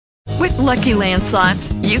With Lucky Land Slots,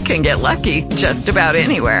 you can get lucky just about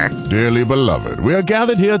anywhere. Dearly beloved, we are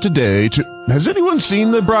gathered here today to... Has anyone seen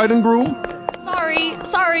the bride and groom?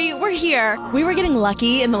 Sorry, we're here. We were getting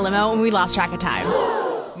lucky in the limo and we lost track of time.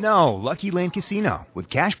 No, Lucky Land Casino, with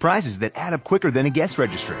cash prizes that add up quicker than a guest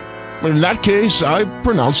registry. In that case, I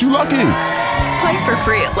pronounce you lucky. Play for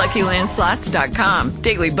free at LuckyLandSlots.com.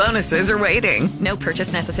 Daily bonuses are waiting. No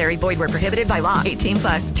purchase necessary. Void where prohibited by law.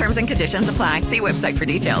 18+. Terms and conditions apply. See website for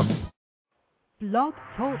details. Blog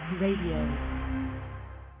Talk Radio.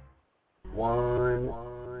 1,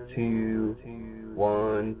 2,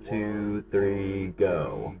 1, 2, 3,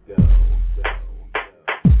 go.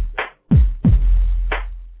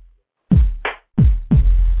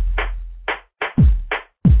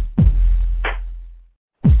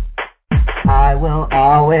 I will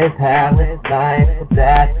always have this life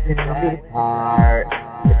that's in me heart.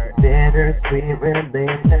 This bittersweet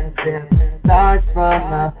relationship starts from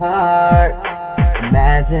the heart.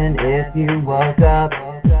 Imagine if you woke up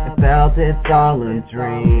and felt it's all a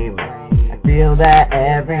dream. I feel that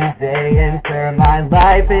every day and turn my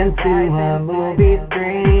life into a movie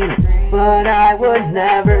screen. But I would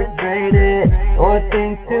never trade it or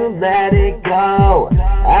think to let it go.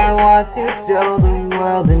 I want to show the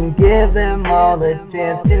world and give them all a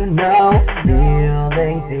chance to know.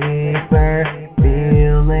 Feeling deeper,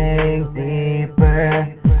 feeling deeper.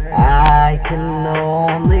 I can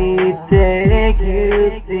only take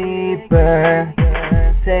you deeper.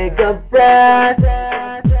 Take a breath,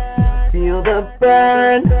 feel the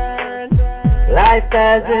burn. Life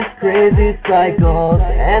has its crazy cycles,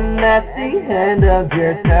 and that's the end of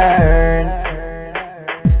your turn.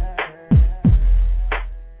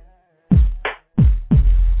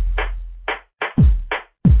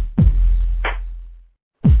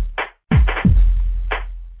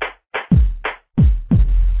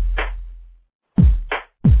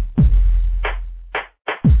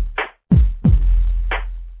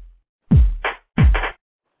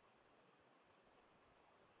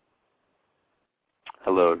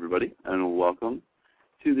 Hello, everybody, and welcome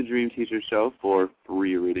to the Dream Teacher Show for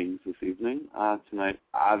free readings this evening. Tonight,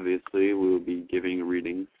 obviously, we will be giving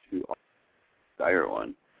readings to Dire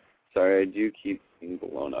One. Sorry, I do keep being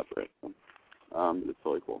blown up right now. But it's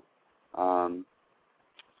totally cool.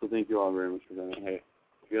 So thank you all very much for coming. Hey,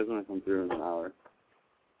 if you guys want to come through in an hour,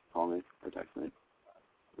 call me or text me.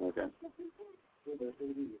 Okay.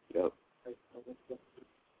 Yep.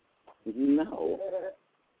 No.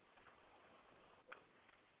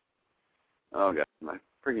 Oh, God, my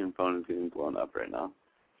freaking phone is getting blown up right now.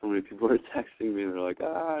 So many people are texting me, and they're like,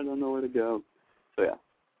 I don't know where to go. So, yeah.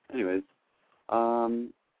 Anyways,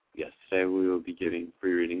 yes, today we will be giving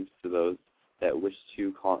free readings to those that wish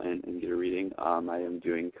to call in and get a reading. I am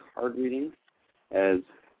doing card readings, as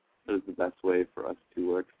that is the best way for us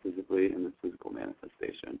to work physically in the physical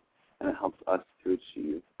manifestation. And it helps us to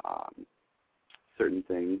achieve certain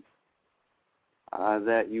things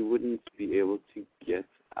that you wouldn't be able to get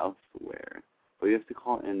elsewhere. But you have to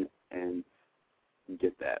call in and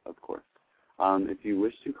get that, of course. If you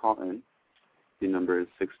wish to call in, the number is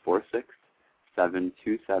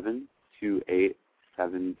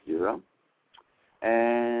 646-727-2870.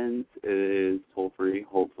 And it is toll-free,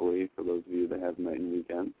 hopefully, for those of you that have night and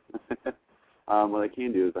weekends. What I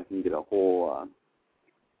can do is I can get a whole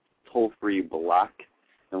toll-free block.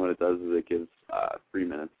 And what it does is it gives 3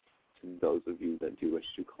 minutes to those of you that do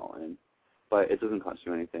wish to call in. But it doesn't cost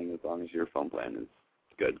you anything as long as your phone plan is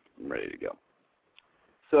good and ready to go.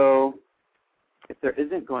 So if there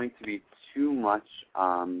isn't going to be too much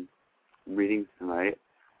readings tonight,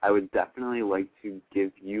 I would definitely like to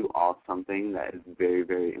give you all something that is very,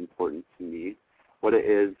 very important to me. What it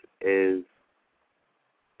is a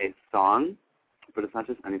song, but it's not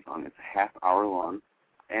just any song. It's a half hour long.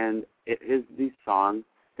 And it is the song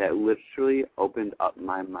that literally opened up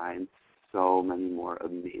my mind to so many more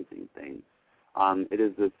amazing things. It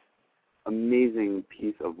is this amazing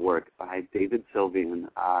piece of work by David Sylvian.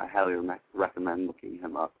 I highly recommend looking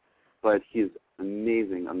him up. But he's an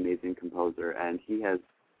amazing, amazing composer, and he has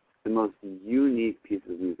the most unique piece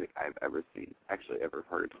of music I've ever seen, actually ever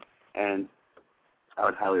heard. And I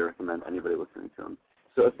would highly recommend anybody listening to him.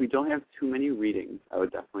 So if we don't have too many readings, I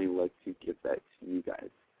would definitely like to give that to you guys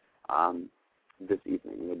this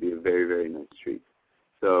evening. It'll be a very, very nice treat.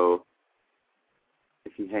 So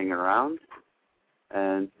if you hang around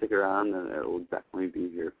and stick around, then it will definitely be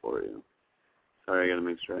here for you. Sorry, I got to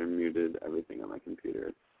make sure I muted everything on my computer.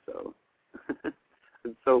 It's so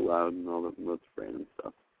it's so loud and all the random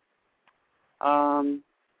stuff. So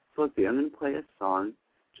let's see. I'm going to play a song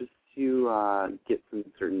just to get some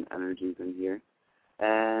certain energies in here.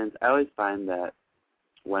 And I always find that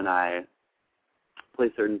when I play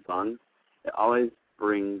certain songs, it always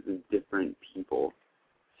brings different people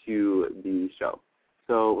to the show.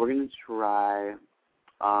 So we're going to try,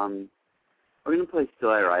 we're going to play Still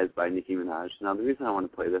I Rise by Nicki Minaj. Now, the reason I want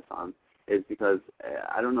to play this song is because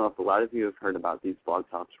I don't know if a lot of you have heard about these Blog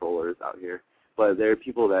Talk trollers out here, but there are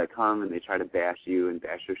people that come and they try to bash you and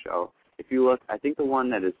bash your show. If you look, I think the one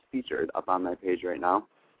that is featured up on my page right now,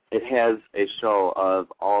 it has a show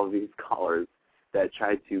of all of these callers that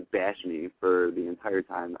tried to bash me for the entire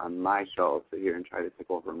time on my show, sit here and try to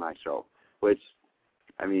take over my show, which,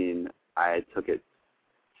 I mean, I took it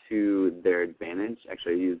to their advantage.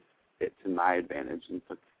 Actually, I used it to my advantage and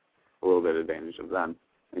took a little bit of advantage of them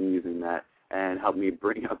and using that, and helped me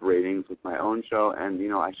bring up ratings with my own show. And, you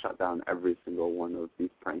know, I shut down every single one of these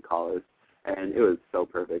prank callers, and it was so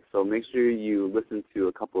perfect. So make sure you listen to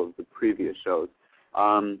a couple of the previous shows.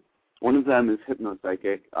 One of them is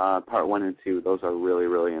Hypnopsychic, Part 1 and 2. Those are really,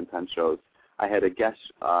 really intense shows. I had a guest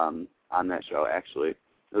on that show, actually.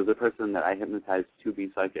 It was a person that I hypnotized to be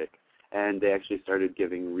psychic, and they actually started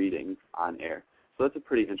giving readings on air. So that's a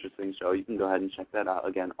pretty interesting show. You can go ahead and check that out.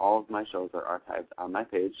 Again, all of my shows are archived on my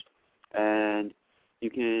page, and you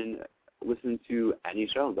can listen to any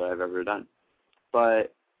show that I've ever done.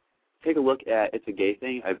 But take a look at It's a Gay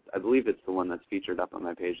Thing. I believe it's the one that's featured up on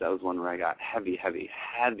my page. That was one where I got heavy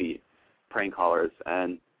prank callers,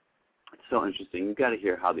 and it's so interesting. You've got to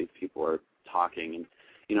hear how these people are talking and,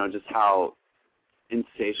 you know, just how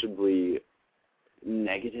insatiably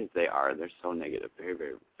negative they are. They're so negative, very,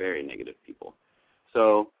 very, very negative people.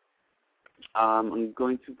 So I'm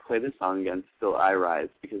going to play this song again, Still I Rise,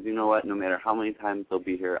 because you know what? No matter how many times they'll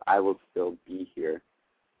be here, I will still be here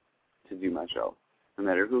to do my show. No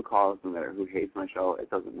matter who calls, no matter who hates my show, it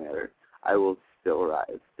doesn't matter. I will still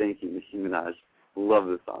rise. Thank you, Nicki Minaj. Love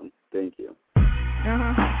this song. Thank you.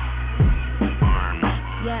 Yeah.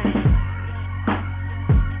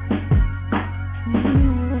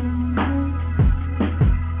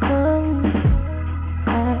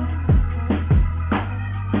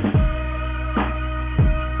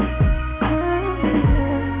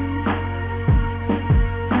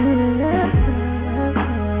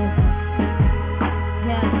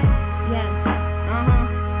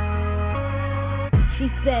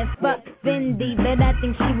 Fuck Fendi, but I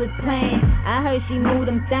think she was playing. I heard she moved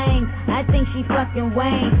them things. I think she fucking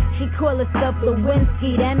Wayne. She call herself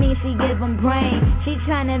Lewinsky, that means she give him brain. She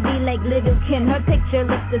tryna be like Little Kim, her picture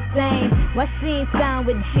looks the same. Why she ain't signed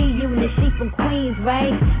with G-Unit? She from Queens,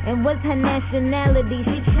 right? And what's her nationality?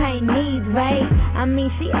 She Chinese, right? I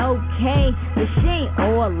mean, she okay, but she ain't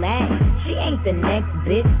all that. She ain't the next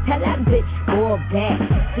bitch. Tell that bitch fall back.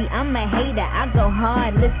 See, I'm a hater, I go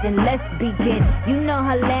hard. Listen, let's begin. You know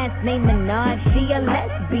her last name Minaj, she a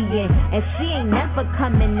lesbian, and she ain't never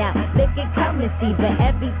coming out. They can come and see, but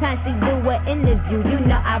every time she do an interview, you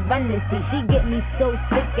know I run to see. She get me so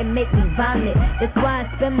sick and make me vomit. That's why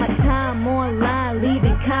I spend my time online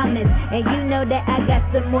leaving comments. And you know that I got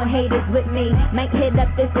some more haters with me. Might hit up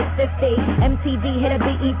this at 50. MTV hit a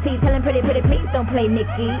BET, tell him pretty please don't play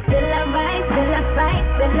Nicki. Still I rise, still I fight,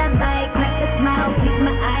 still I bite. Make a smile, keep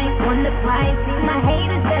my eyes on the prize. See my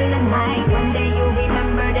haters telling mine. One day you'll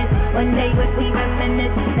remember this. One day when we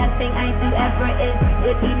reminisce, nothing I do ever is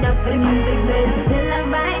good enough for music biz. Still I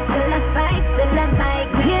rise, still I fight, still I bite.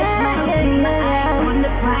 Make a smile, keep my eyes on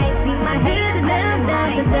the prize. See my haters telling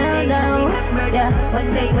mine. One day you'll remember this. One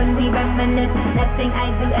day when we reminisce, nothing I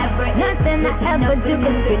do ever is nothing I ever do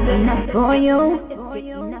is good enough for you.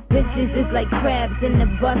 Bitches is like crabs in the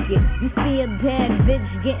bucket. You see a bad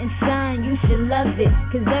bitch getting shine, you should love it.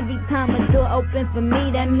 Cause every time a door open for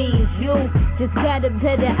me, that means you just got a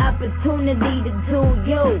better opportunity to do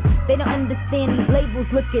you. They don't understand these labels,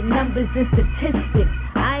 look at numbers and statistics.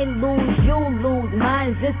 I lose, you lose,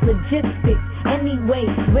 mine's just logistics. Anyway,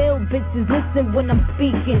 real bitches listen when I'm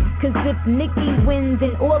speaking. Cause if Nicki wins,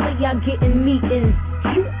 then all of y'all getting meetings.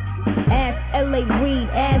 Ask L.A. Reid,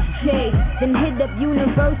 ask Jay, then hit up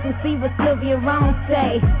Universal, see what Sylvia Rome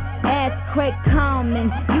say. Ask Craig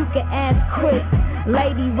Common, you can ask Chris.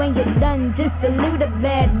 Lady, when you're done, just salute a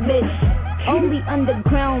bad bitch. Only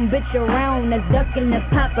underground bitch around, a ducking the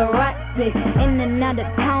paparazzi. In and out of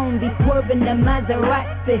town, be swerving the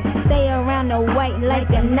Maserati. Stay around the white like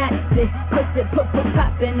a Nazi. Pussy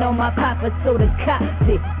poppin' on my papa, so the cops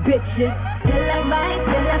see. Bitches, still I ride,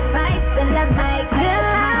 still I fight, still I bite. Still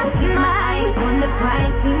I keep my eyes on the prize.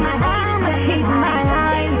 See my I'ma keep my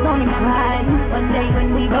eyes on the prize. One day when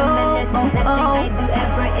we reminisce, nothing I do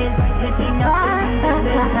ever is good enough for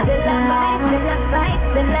me. Still I ride, still I fight,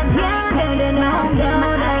 still I bite.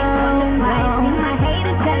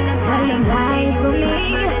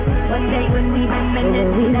 One day when we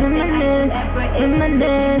reminisce,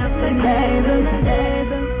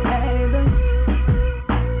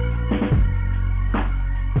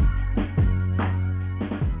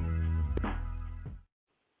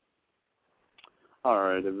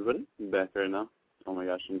 everybody? I'm back right now. Oh my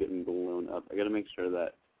gosh, I'm getting blown up. I gotta make sure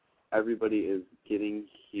that everybody is getting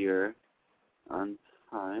here on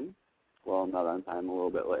time. Well, not on time, a little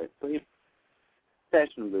bit late, but yeah,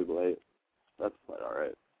 fashionably late. That's quite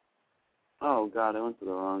alright. Oh god, I went to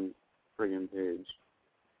the wrong friggin' page.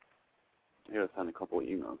 I gotta send a couple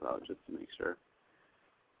emails out just to make sure.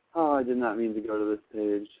 Oh, I did not mean to go to this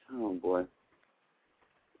page. Oh boy.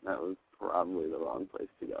 That was probably the wrong place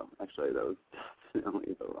to go. Actually, that was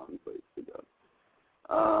definitely the wrong place to go.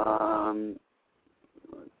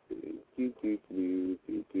 Let's see.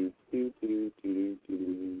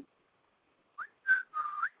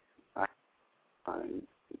 I find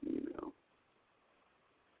the email.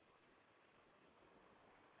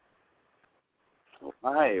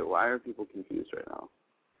 Why are people confused right now?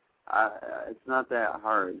 It's not that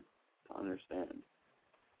hard to understand.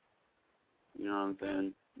 You know what I'm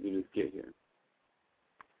saying? You just get here.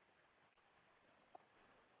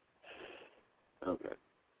 Okay.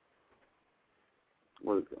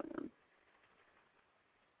 What is going on?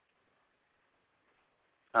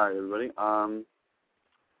 Alright, everybody.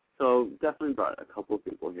 So definitely brought a couple of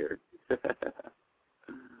people here. Let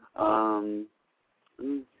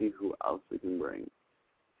me see who else we can bring.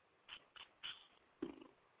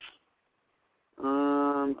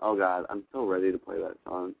 Oh god, I'm so ready to play that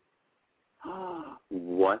song.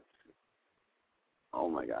 What? Oh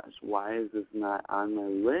my gosh, why is this not on my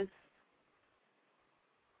list?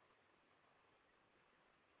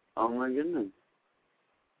 Oh my goodness.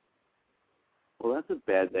 Well, that's a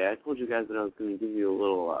bad day. I told you guys that I was going to give you a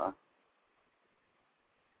little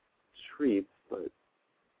treat, but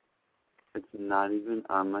it's not even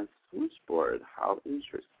on my switchboard. How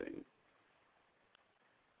interesting.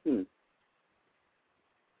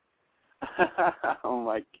 Oh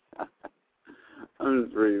my god. I'm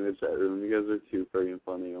just reading the chat room. You guys are too friggin'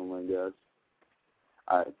 funny. Oh my gosh.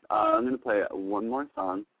 Alright, I'm going to play one more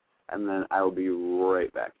song, and then I will be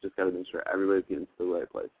right back. Just got to make sure everybody's getting to the right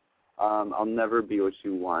place. I'll Never Be What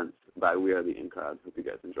You Want by We Are the In Crowd. Hope you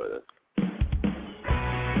guys enjoy this.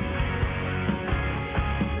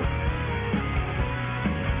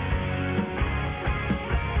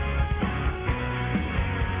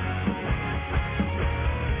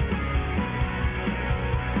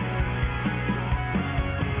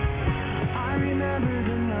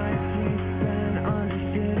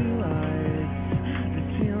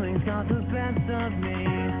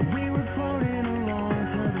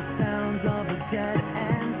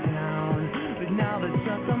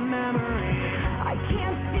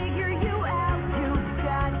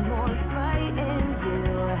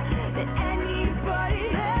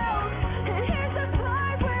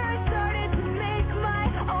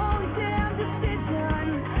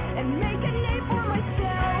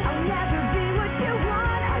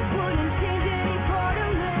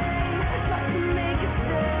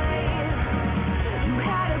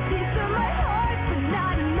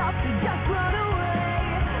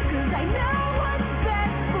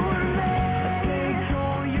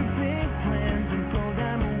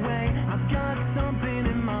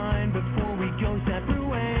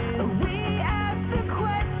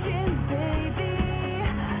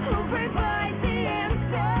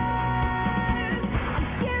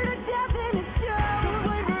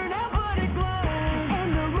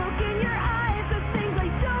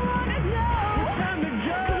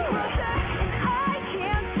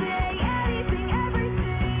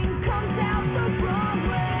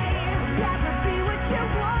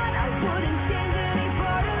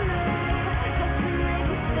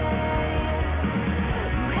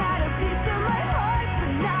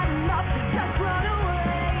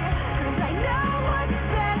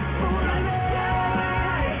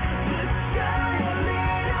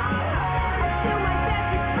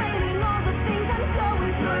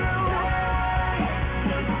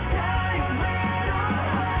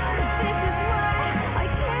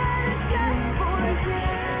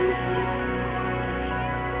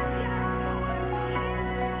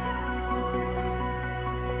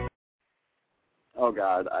 Oh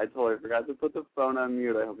god, I totally forgot to put the phone on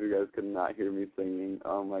mute. I hope you guys could not hear me singing.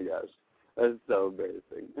 Oh my gosh, that's so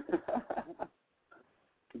embarrassing.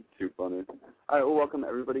 Too funny. Alright, well, welcome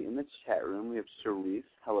everybody in the chat room. We have Charisse.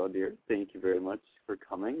 Hello, dear. Thank you very much for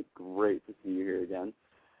coming. Great to see you here again.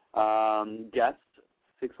 Guest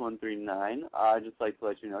 6139. I'd just like to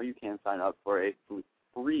let you know you can sign up for a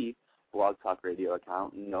free Blog Talk Radio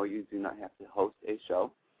account. No, you do not have to host a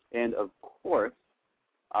show. And, of course,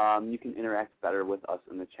 you can interact better with us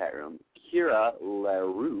in the chat room. Kira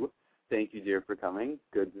LaRue, thank you, dear, for coming.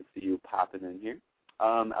 Good to see you popping in here.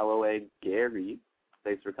 LOA Gary,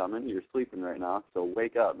 thanks for coming. You're sleeping right now, so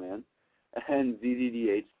wake up, man. and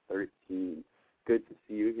ZDDH13. Good to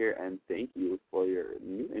see you here, and thank you for your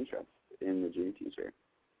new interest in the Dream Teacher.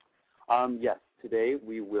 Yes, today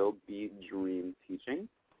we will be dream teaching,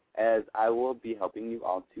 as I will be helping you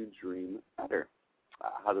all to dream better.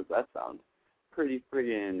 How does that sound? Pretty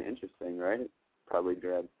friggin' interesting, right? Probably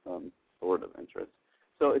grab some sort of interest.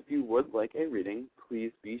 So if you would like a reading,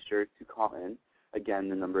 please be sure to call in. Again,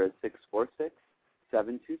 the number is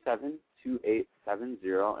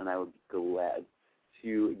 646-727-2870, and I would be glad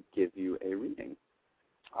to give you a reading.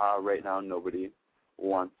 Right now, nobody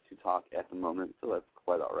wants to talk at the moment, so that's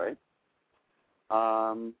quite all right.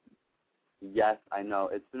 Yes, I know.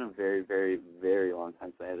 It's been a very, very, very long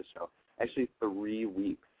time since I had a show. Actually, 3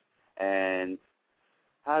 weeks. And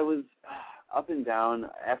I was up and down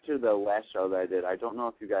after the last show that I did. I don't know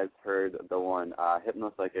if you guys heard the one,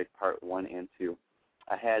 Hypnopsychic Part 1 and 2.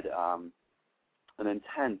 I had an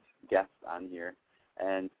intense guest on here,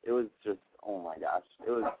 and it was just, oh my gosh, it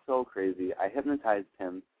was so crazy. I hypnotized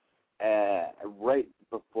him right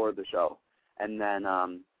before the show, and then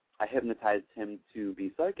I hypnotized him to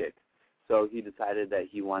be psychic. So he decided that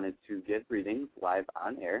he wanted to give readings live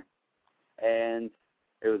on air, and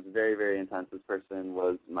it was very, very intense. This person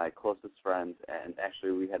was my closest friend, and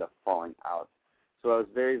actually we had a falling out. So I was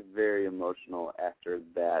very, very emotional after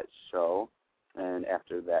that show, and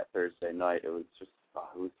after that Thursday night. It was just,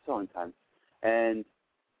 it was so intense. And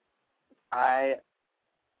I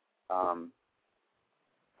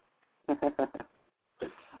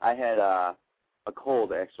I had a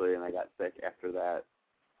cold, actually, and I got sick after that.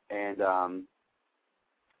 And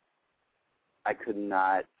I couldn't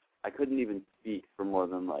even speak for more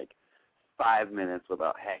than like 5 minutes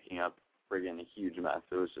without hacking up friggin' a huge mess.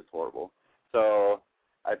 It was just horrible. So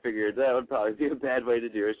I figured that would probably be a bad way to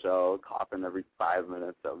do a show, coughing every 5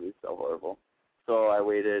 minutes. That would be so horrible. So I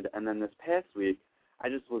waited, and then this past week, I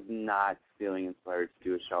just was not feeling inspired to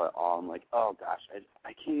do a show at all. I'm like, oh gosh,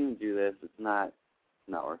 I can't even do this. It's not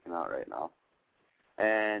working out right now.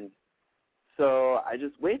 And so I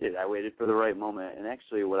just waited. I waited for the right moment. And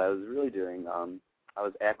actually what I was really doing, I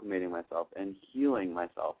was acclimating myself and healing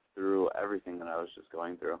myself through everything that I was just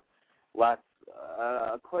going through.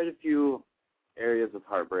 Quite a few areas of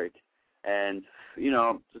heartbreak. And,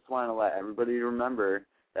 just want to let everybody remember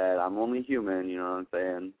that I'm only human, you know what I'm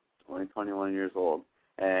saying, 21 years old.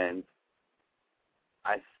 And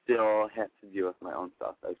I still have to deal with my own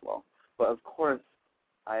stuff as well. But, of course,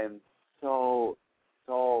 I am so,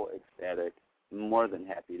 so ecstatic, more than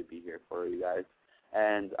happy to be here for you guys.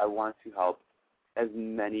 And I want to help as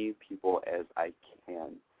many people as I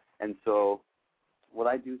can. And so what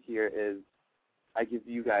I do here is I give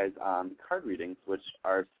you guys card readings, which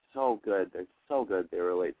are so good. They're so good. They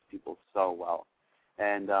relate to people so well.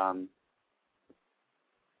 And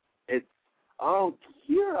it's, oh,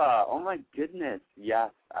 Kira, oh my goodness.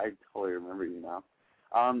 Yes, I totally remember you now.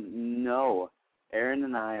 No, Aaron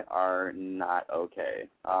and I are not okay.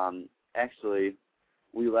 Actually,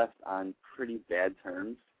 we left on pretty bad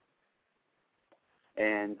terms.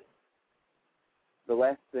 And the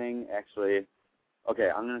last thing, actually, okay,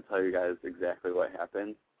 I'm going to tell you guys exactly what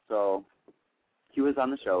happened. So he was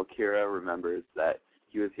on the show. Kira remembers that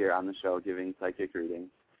he was here on the show giving psychic readings.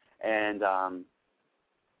 And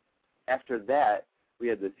after that, we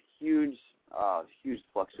had this huge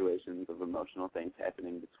fluctuations of emotional things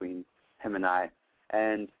happening between him and I.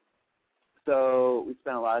 And so we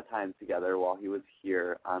spent a lot of time together while he was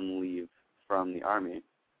here on leave from the Army.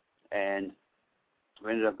 And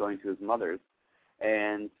we ended up going to his mother's.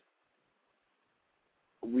 And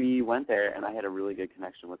we went there, and I had a really good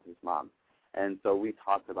connection with his mom. And so we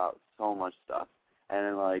talked about so much stuff.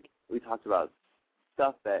 And then, we talked about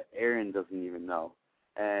stuff that Aaron doesn't even know.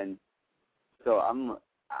 And so I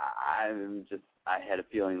had a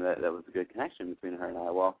feeling that was a good connection between her and I.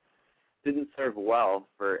 Well, didn't serve well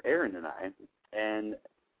for Aaron and I. And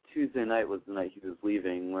Tuesday night was the night he was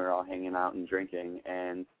leaving. We were all hanging out and drinking.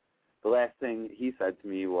 And the last thing he said to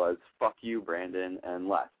me was, "Fuck you, Brandon," and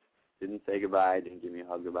left. Didn't say goodbye, didn't give me a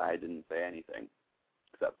hug goodbye, didn't say anything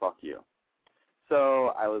except "fuck you."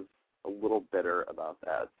 So I was a little bitter about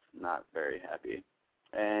that, not very happy.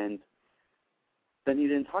 And then he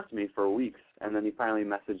didn't talk to me for weeks, and then he finally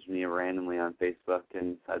messaged me randomly on Facebook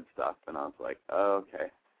and said stuff, and I was like, oh,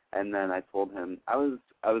 okay. And then I told him I was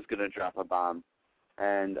going to drop a bomb,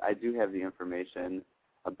 and I do have the information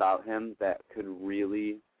about him that could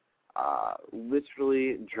really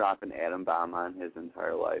literally drop an atom bomb on his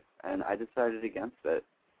entire life, and I decided against it.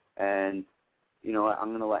 And you know what, I'm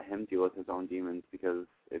going to let him deal with his own demons, because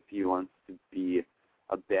if he wants to be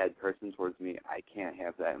a bad person towards me, I can't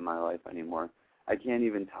have that in my life anymore. I can't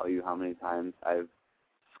even tell you how many times I've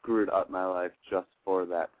screwed up my life just for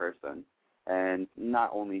that person. And not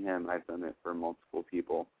only him, I've done it for multiple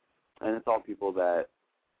people. And it's all people that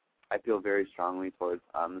I feel very strongly towards,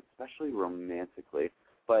 especially romantically,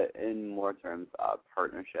 but in more terms,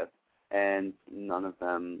 partnership. And none of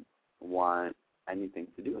them want anything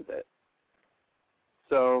to do with it.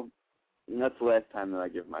 So that's the last time that I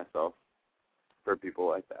give myself for people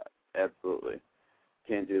like that. Absolutely.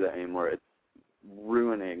 Can't do that anymore. It's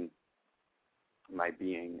ruining my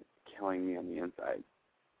being. It's killing me on the inside.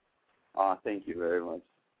 Thank you very much.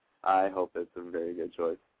 I hope it's a very good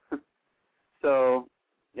choice. So,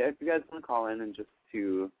 yeah, if you guys want to call in and just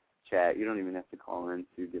to chat, you don't even have to call in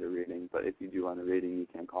to get a reading, but if you do want a reading, you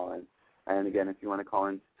can call in. And again, if you want to call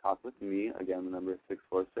in to talk with me, again, the number is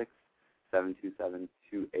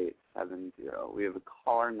 646-727-2870. We have a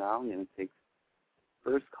caller now. I'm going to take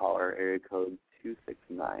first caller, area code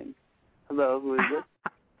 269. Hello, who is this?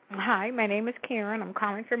 Hi, my name is Karen. I'm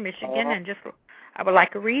calling from Michigan, and I would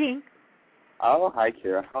like a reading. Oh, hi,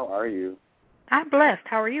 Kira. How are you? I'm blessed.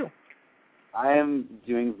 How are you? I am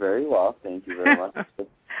doing very well. Thank you very much.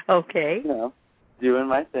 Okay. You know, doing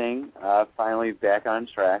my thing. Finally back on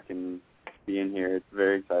track and being here. It's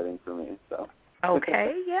very exciting for me. So.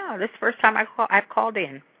 Okay. Yeah. This is the first time I've called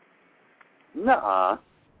in. Nuh-uh.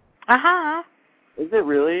 Uh-huh. Is it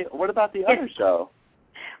really? What about the other show?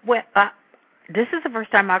 Well, this is the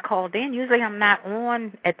first time I called in. Usually I'm not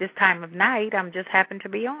on at this time of night. I'm just happen to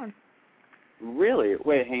be on. Really?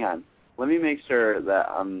 Wait, hang on. Let me make sure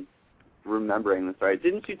that I'm remembering this right.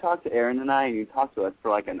 Didn't you talk to Aaron and I, and you talked to us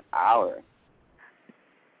for like an hour?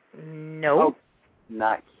 No. Oh,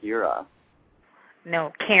 not Kira.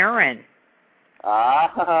 No, Karen.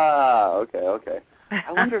 Ah, okay.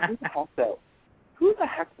 I wonder who the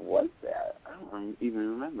heck was that? I don't even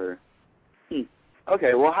remember.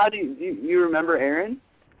 Okay, well, how do you remember Aaron?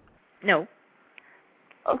 No.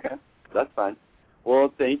 Okay, that's fine.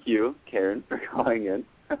 Well, thank you, Karen, for calling in.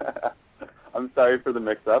 I'm sorry for the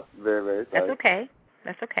mix-up. Very, very sorry.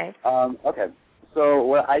 That's okay. Okay, so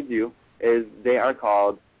what I do is they are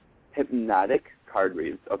called hypnotic card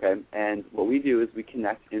reads, okay? And what we do is we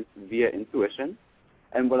connect via intuition.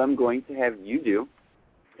 And what I'm going to have you do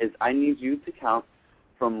is I need you to count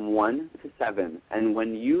from 1 to 7. And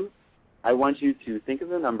I want you to think of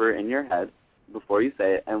the number in your head before you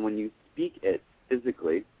say it. And when you speak it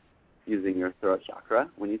physically, using your throat chakra,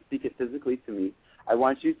 when you speak it physically to me, I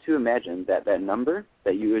want you to imagine that number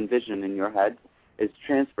that you envision in your head is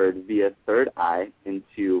transferred via third eye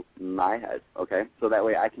into my head, okay? So that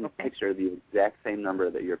way I can picture the exact same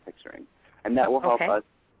number that you're picturing. And that will help us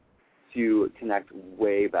to connect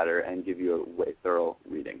way better and give you a way thorough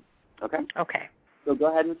reading, okay? Okay. So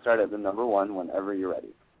go ahead and start at the number 1 whenever you're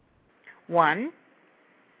ready. 1,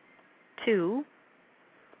 2,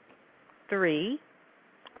 3,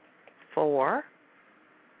 4,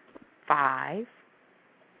 5,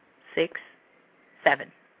 6,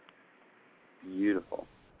 7. Beautiful.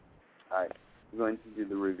 All right. I'm going to do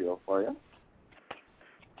the reveal for you.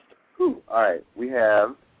 Whew. All right. We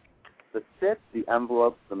have the tip, the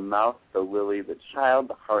envelope, the mouth, the lily, the child,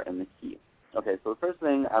 the heart, and the key. Okay, so the first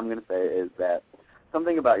thing I'm going to say is that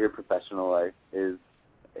something about your professional life is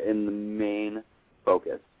in the main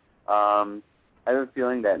focus. I have a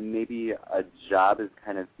feeling that maybe a job is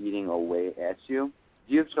kind of eating away at you.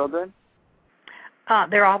 Do you have children?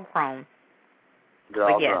 They're all grown. They're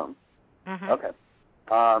all grown. Mm-hmm. Okay.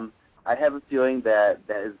 I have a feeling that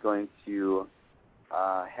is going to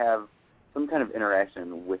have some kind of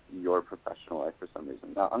interaction with your professional life for some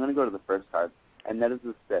reason. Now, I'm going to go to the first card, and that is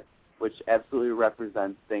the 6, which absolutely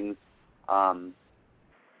represents things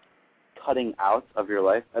cutting out of your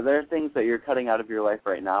life. Are there things that you're cutting out of your life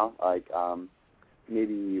right now, like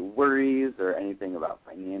maybe worries or anything about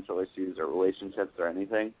financial issues or relationships or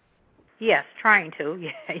anything? Yes, trying to.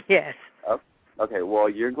 Yes. Okay, well,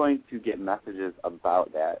 you're going to get messages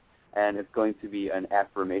about that, and it's going to be an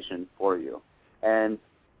affirmation for you. And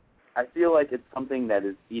I feel like it's something that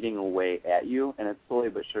is eating away at you, and it's slowly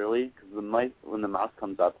but surely, because when the mouse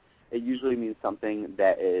comes up, it usually means something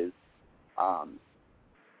that is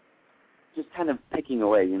just kind of picking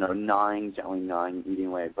away, gnawing, gently gnawing, eating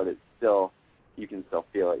away, but it's still, you can still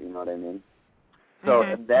feel it, you know what I mean?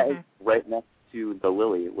 So that is right next to the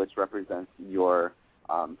lily, which represents your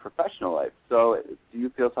professional life. So do you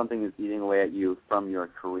feel something is eating away at you from your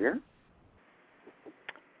career?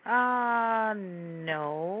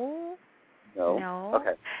 No. No?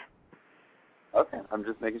 Okay, I'm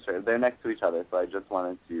just making sure. They're next to each other, so I just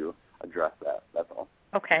wanted to address that. That's all.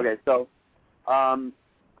 Okay, so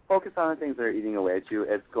focus on the things that are eating away at you.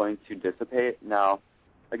 It's going to dissipate. Now,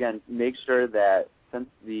 again, make sure that since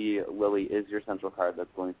the lily is your central card, that's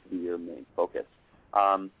going to be your main focus.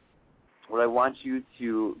 What I want you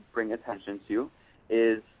to bring attention to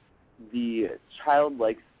is the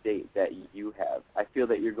childlike state that you have. I feel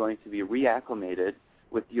that you're going to be reacclimated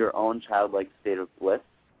with your own childlike state of bliss,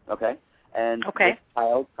 okay? And okay. This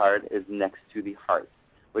child card is next to the heart,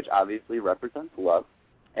 which obviously represents love,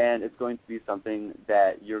 and it's going to be something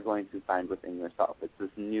that you're going to find within yourself. It's this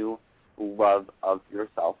new love of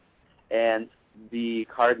yourself. And the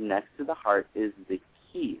card next to the heart is the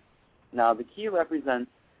key. Now, the key represents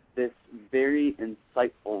this very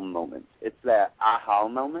insightful moment. It's that aha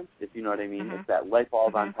moment, if you know what I mean. Mm-hmm. It's that light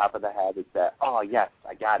bulb on top of the head. It's that, oh, yes,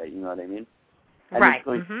 I got it, you know what I mean? And right. It's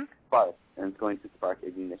going to spark, and it's going to spark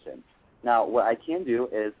ignition. Now, what I can do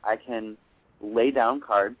is I can lay down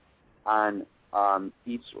cards on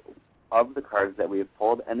each of the cards that we have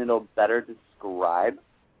pulled, and it'll better describe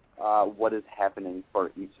what is happening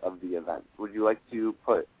for each of the events. Would you like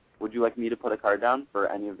me to put a card down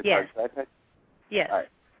for any of the cards that I picked? Yes. All right.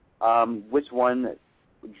 Which one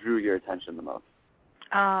drew your attention the most?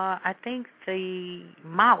 I think the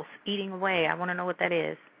mouse eating away. I want to know what that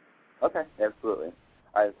is. Okay, absolutely.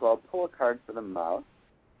 All right, so I'll pull a card for the mouse,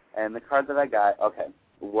 and the card that I got,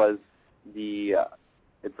 was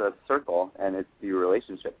it's a circle, and it's the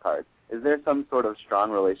relationship card. Is there some sort of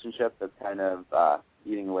strong relationship that's kind of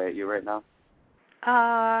eating away at you right now?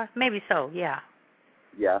 Maybe so, yeah.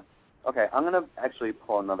 Yeah? Okay, I'm going to actually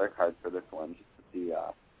pull another card for this one just to see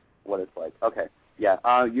what it's like. Okay, yeah,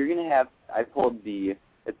 you're going to have, I pulled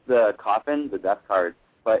it's the coffin, the death card,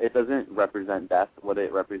 but it doesn't represent death. What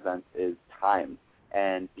it represents is time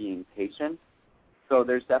and being patient. So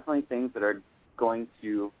there's definitely things that are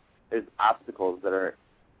there's obstacles that are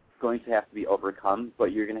going to have to be overcome,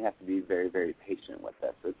 but you're going to have to be very, very patient with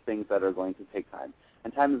this. It's things that are going to take time.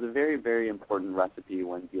 And time is a very, very important recipe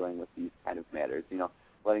when dealing with these kind of matters,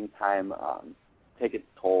 letting time take its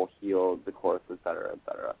toll, heal the course, et cetera, et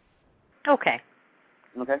cetera. Okay.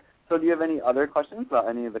 Okay. So do you have any other questions about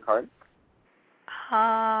any of the cards?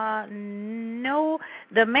 No.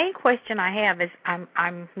 The main question I have is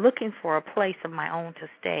I'm looking for a place of my own to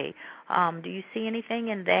stay. Do you see anything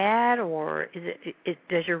in that, or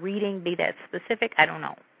does your reading be that specific? I don't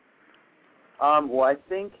know. Well, I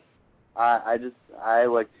think I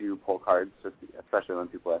like to pull cards, especially when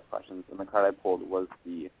people ask questions. And the card I pulled was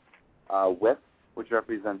the whip, which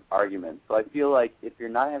represents arguments. So I feel like if you're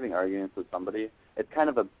not having arguments with somebody, it's kind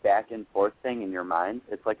of a back and forth thing in your mind.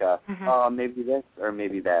 It's like oh, maybe this or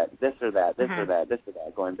maybe that, this or that, this or that, this or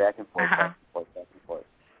that, going back and forth, back and forth, back and forth.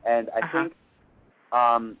 And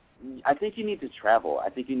I think you need to travel. I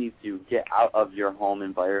think you need to get out of your home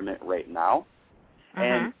environment right now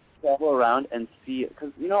and travel around and see,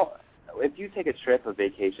 because, if you take a trip, a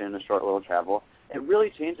vacation, a short little travel, it really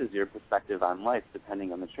changes your perspective on life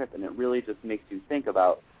depending on the trip, and it really just makes you think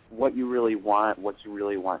about what you really want, what you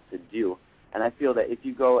really want to do. And I feel that if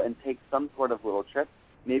you go and take some sort of little trip,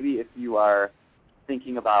 maybe if you are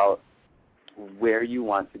thinking about where you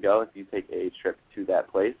want to go, if you take a trip to that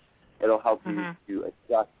place, it'll help you to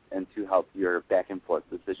adjust and to help your back and forth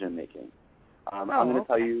decision making. I'm going to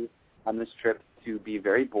tell you on this trip to be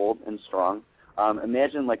very bold and strong.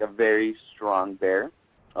 Imagine like a very strong bear,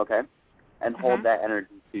 okay, and hold that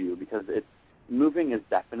energy to you, because moving is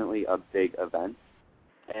definitely a big event,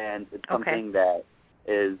 and it's something that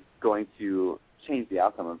is going to change the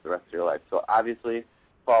outcome of the rest of your life. So obviously,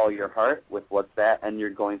 follow your heart with what's that, and you're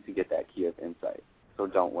going to get that key of insight. So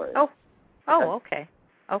don't worry. Okay.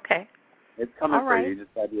 It's coming for you. You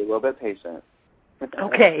just got to be a little bit patient.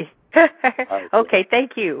 Okay. Right, okay,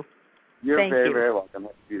 thank you. You're very, very welcome.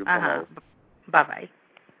 Have a beautiful night. Bye-bye.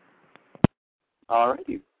 All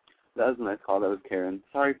righty. That was a nice call. That was Karen.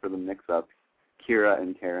 Sorry for the mix-up. Kira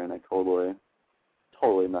and Karen, I totally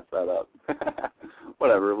messed that up.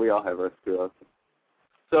 Whatever, we all have our screw-ups.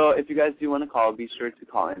 So if you guys do want to call, be sure to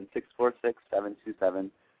call in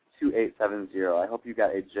 646-727-2870. I hope you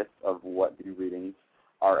got a gist of what the readings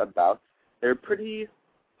are about. They're pretty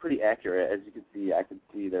accurate. As you can see, I could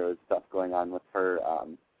see there was stuff going on with her,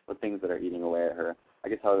 with things that are eating away at her. I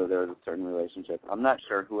could tell that there was a certain relationship. I'm not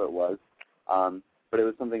sure who it was, but it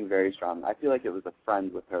was something very strong. I feel like it was a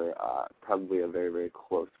friend with her, probably a very, very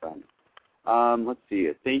close friend. Let's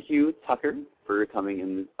see. Thank you, Tucker, for coming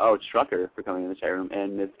in. Trucker for coming in the chat room,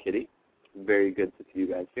 and Miss Kitty. Very good to see you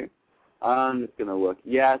guys here. I'm just going to look.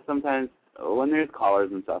 Yeah, sometimes when there's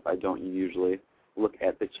callers and stuff, I don't usually look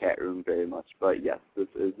at the chat room very much. But, yes, this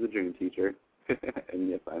is the Dream Teacher, and,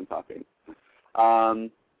 yes, I'm talking.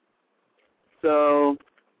 So,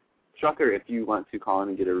 Trucker, if you want to call in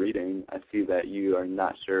and get a reading, I see that you are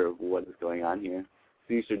not sure of what is going on here.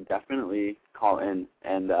 So you should definitely call in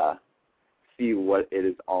and see what it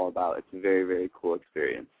is all about. It's a very, very cool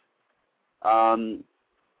experience.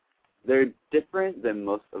 They're different than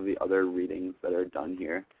most of the other readings that are done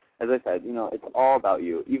here. As I said, it's all about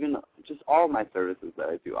you. Even just all of my services that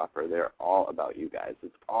I do offer, they're all about you guys.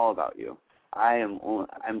 It's all about you. I'm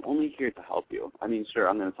only here to help you. I mean, sure,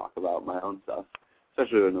 I'm going to talk about my own stuff,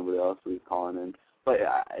 especially when nobody else is calling in. But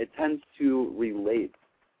it tends to relate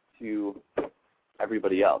to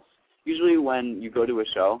everybody else. Usually when you go to a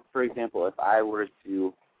show, for example, if I were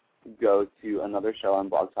to go to another show on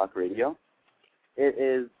Blog Talk Radio, it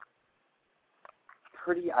is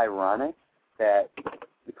pretty ironic that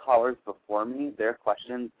the callers before me, their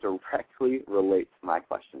questions directly relate to my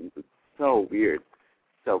questions. It's so weird.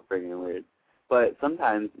 So friggin' weird. But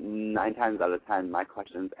sometimes, 9 times out of 10, my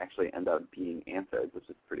questions actually end up being answered, which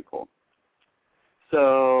is pretty cool.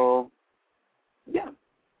 So, yeah.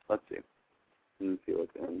 Let's see. Let's see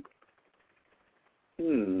what's in.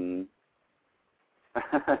 I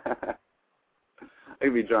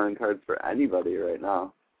could be drawing cards for anybody right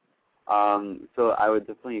now. So I would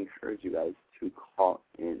definitely encourage you guys to call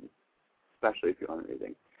in, especially if you want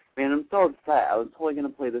reading. Man, I'm so upset. I was totally going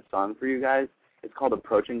to play this song for you guys. It's called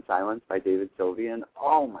Approaching Silence by David Sylvian.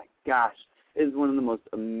 Oh, my gosh. It is one of the most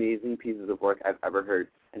amazing pieces of work I've ever heard.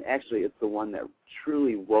 And actually, it's the one that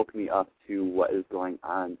truly woke me up to what is going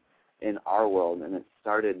on in our world, and it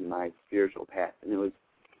started my spiritual path. And it was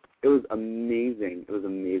amazing. It was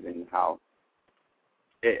amazing how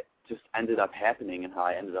it just ended up happening and how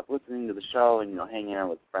I ended up listening to the show and, hanging out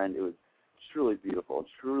with a friend. It was truly beautiful,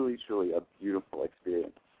 truly, truly a beautiful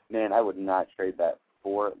experience. Man, I would not trade that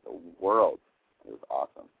for the world. It was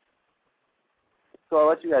awesome. So I'll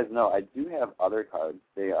let you guys know, I do have other cards.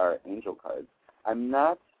 They are angel cards. I'm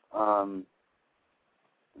not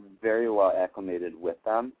very well acclimated with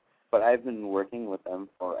them, but I've been working with them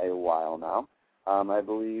for a while now. I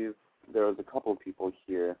believe there was a couple people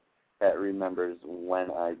here that remembers when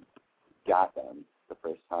I got them the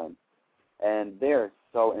first time. And they're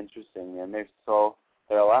so interesting, and they're a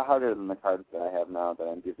lot harder than the cards that I have now that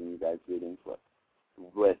I'm giving you guys readings with.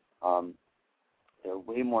 They're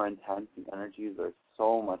way more intense. The energies are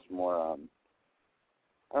so much more,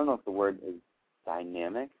 I don't know if the word is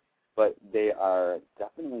dynamic, but they are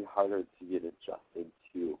definitely harder to get adjusted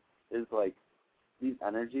to. It's like these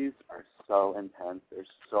energies are so intense. They're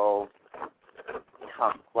so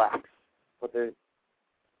complex, but they're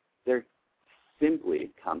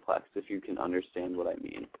simply complex, if you can understand what I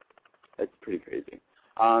mean. It's pretty crazy.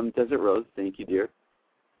 Desert Rose, thank you, dear.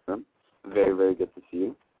 Very, very good to see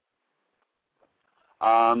you.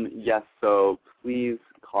 Yes, so please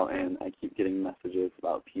call in. I keep getting messages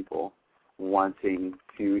about people wanting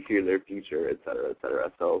to hear their future, et cetera, et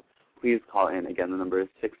cetera. So please call in. Again, the number is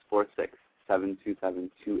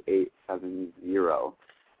 646-727-2870.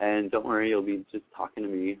 And don't worry, you'll be just talking to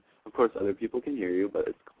me. Of course, other people can hear you, but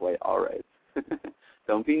it's quite all right.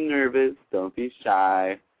 Don't be nervous. Don't be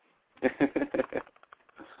shy.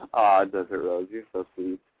 Aw, Desert Rose, you're so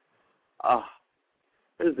sweet.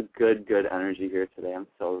 There's a good energy here today. I'm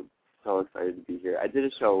so excited to be here. I did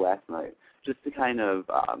a show last night just to kind of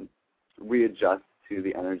readjust to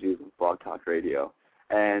the energies of Blog Talk Radio.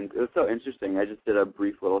 And it was so interesting. I just did a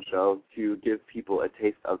brief little show to give people a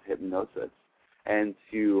taste of hypnosis and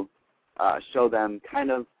to show them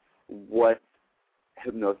kind of what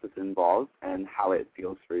hypnosis involves and how it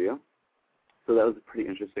feels for you. So that was a pretty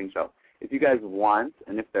interesting show. If you guys want,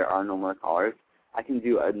 and if there are no more callers, I can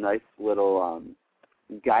do a nice little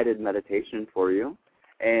guided meditation for you.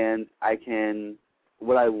 And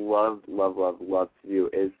what I love to do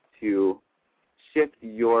is to shift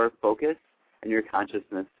your focus and your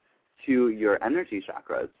consciousness to your energy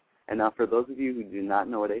chakras. And now for those of you who do not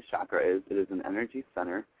know what a chakra is, it is an energy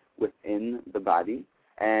center within the body.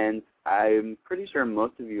 And I'm pretty sure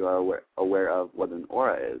most of you are aware of what an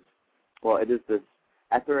aura is. Well, it is this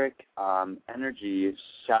etheric energy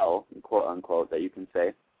shell, quote unquote, that you can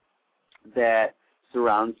say, that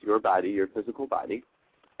surrounds your body, your physical body.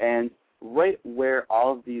 And right where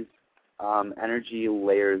all of these energy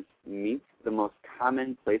layers meet, the most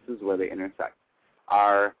common places where they intersect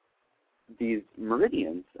are these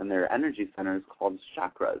meridians, and they're energy centers called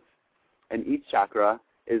chakras. And each chakra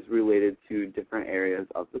is related to different areas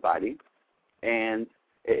of the body. And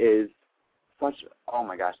it is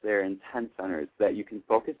they're intense centers that you can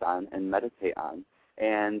focus on and meditate on.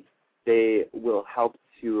 And they will help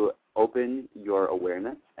to open your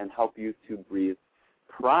awareness and help you to breathe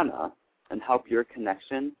prana and help your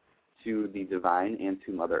connection to the divine and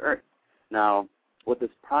to Mother Earth. Now, what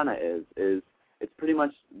this prana is It's pretty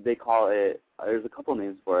much, they call it, there's a couple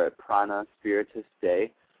names for it, prana, spiritus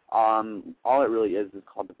Dei. All it really is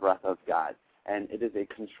called the breath of God. And it is a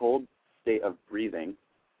controlled state of breathing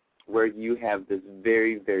where you have this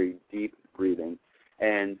very, very deep breathing.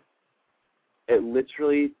 And it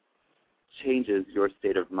literally changes your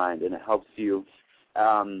state of mind, and it helps you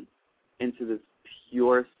into this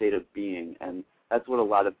pure state of being. And that's what a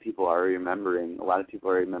lot of people are remembering. A lot of people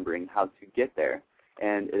are remembering how to get there.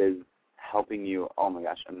 And it is helping you, oh my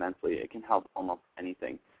gosh, immensely. It can help almost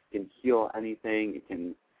anything. It can heal anything. It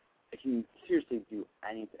can seriously do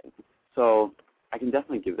anything. So I can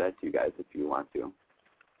definitely give that to you guys if you want to.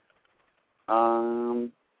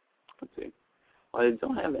 Let's see. Well, I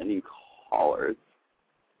don't have any callers,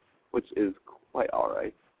 which is quite all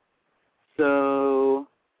right. So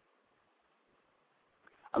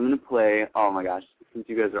I'm going to play, oh my gosh, since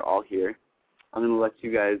you guys are all here, I'm going to let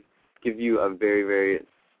you guys give you a very, very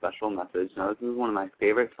special message. Now, this is one of my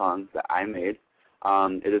favorite songs that I made.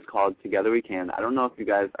 It is called Together We Can. I don't know if you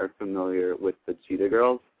guys are familiar with the Cheetah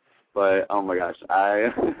Girls, but oh my gosh, I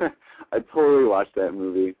I totally watched that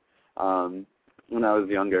movie when I was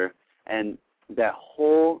younger. And that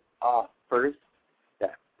whole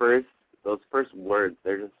those first words,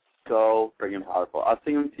 they're just so freaking powerful. I'll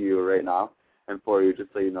sing them to you right now and for you,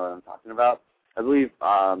 just so you know what I'm talking about. I believe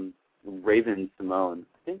Raven Simone,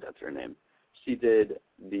 I think that's her name, she did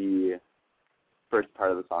the first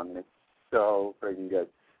part of the song, and it's so freaking good.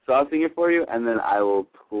 So I'll sing it for you, and then I will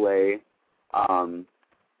play the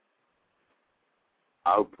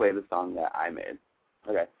song that I made.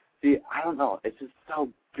 Okay. See, I don't know. It's just so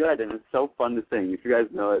good, and it's so fun to sing. If you guys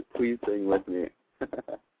know it, please sing with me.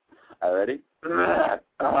 All ready?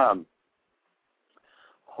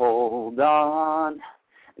 Hold on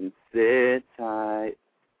and sit tight.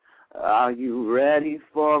 Are you ready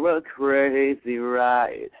for a crazy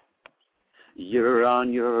ride? You're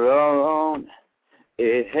on your own.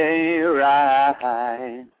 It ain't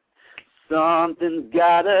right. Something's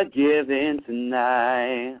gotta give in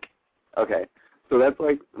tonight. Okay, so that's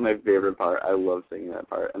like my favorite part. I love singing that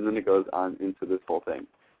part. And then it goes on into this whole thing.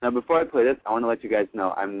 Now, before I play this, I want to let you guys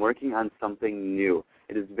know I'm working on something new.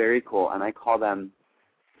 It is very cool, and I call them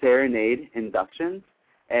serenade inductions.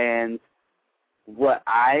 And what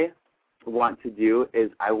I want to do is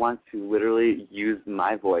I want to literally use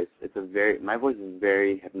my voice. My voice is a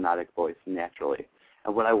very hypnotic voice naturally.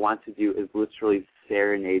 And what I want to do is literally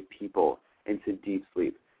serenade people into deep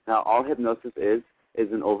sleep. Now, all hypnosis is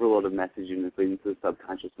an overload of messaging that's leading to the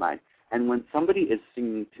subconscious mind. And when somebody is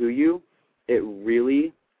singing to you, it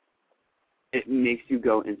makes you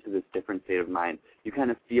go into this different state of mind. You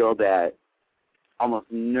kind of feel that almost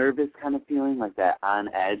nervous kind of feeling, like that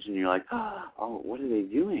on edge, and you're like, oh, what are they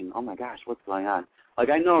doing? Oh my gosh, what's going on? Like,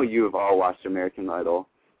 I know you have all watched American Idol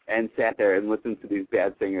and sat there and listened to these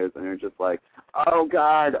bad singers, and you're just like, oh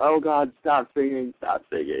God, stop singing.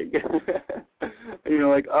 And you're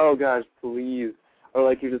like, oh gosh, please. Or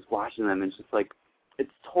like you're just watching them, and it's just like,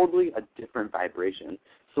 it's totally a different vibration.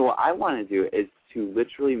 So what I want to do is to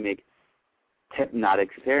literally make hypnotic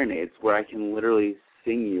serenades where I can literally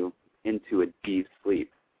sing you into a deep sleep.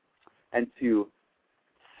 And to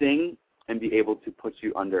sing and be able to put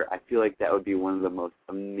you under, I feel like that would be one of the most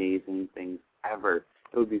amazing things ever.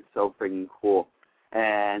 It would be so freaking cool.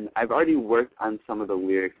 And I've already worked on some of the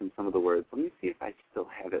lyrics and some of the words. Let me see if I still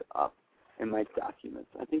have it up in my documents.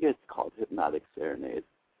 I think it's called Hypnotic Serenade.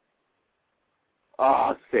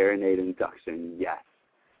 Oh, Serenade Induction, yes.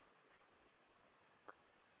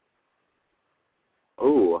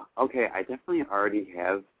 Oh, okay, I definitely already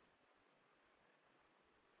have.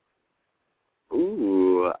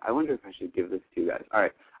 Ooh, I wonder if I should give this to you guys. All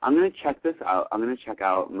right, I'm going to check this out. I'm going to check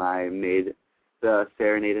out the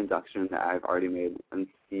Serenade Induction that I've already made and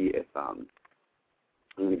see if I'm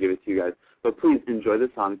going to give it to you guys. But please enjoy the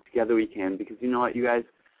song Together We Can, because you know what, you guys,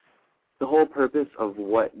 the whole purpose of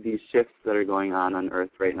what these shifts that are going on Earth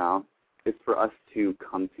right now is for us to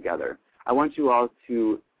come together. I want you all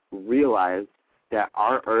to realize that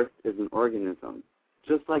our Earth is an organism,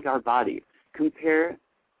 just like our body.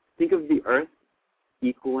 Think of the Earth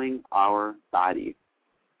equaling our body.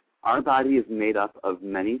 Our body is made up of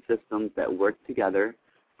many systems that work together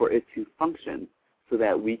for it to function so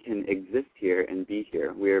that we can exist here and be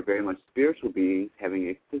here. We are very much spiritual beings having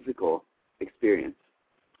a physical experience.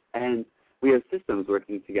 And we have systems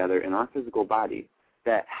working together in our physical body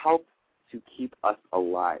that help to keep us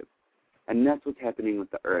alive. And that's what's happening with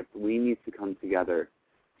the Earth. We need to come together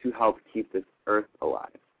to help keep this Earth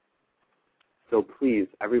alive. So please,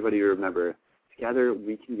 everybody remember, together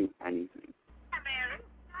we can do anything. Hi, Mary.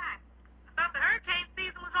 Hi. I thought the hurricane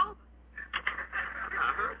season was over.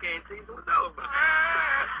 Hurricane panties was over.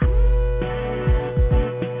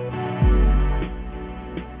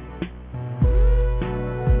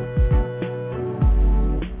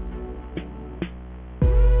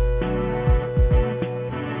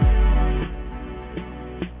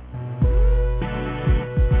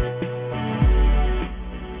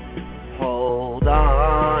 Hold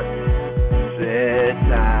on, sit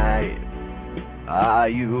tight. Are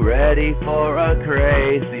you ready for a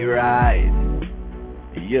crazy ride?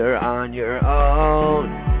 You're on your own,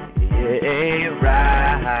 it ain't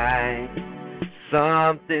right.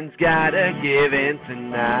 Something's gotta give in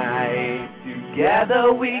tonight.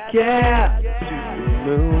 Together we can shoot the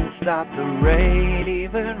moon, stop the rain,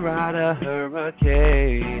 even ride a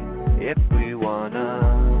hurricane if we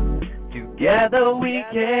wanna. Together we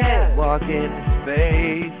can walk into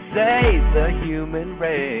space, save the human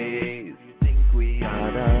race. You think we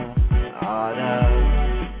oughta?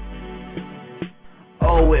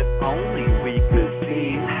 Oh, if only we could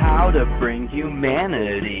see how to bring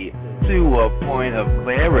humanity to a point of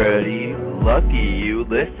clarity. Lucky you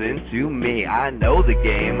listen to me. I know the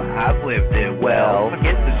game, I've lived it well.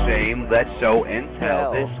 Forget the shame, let's show and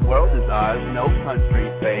tell. This world is ours, no country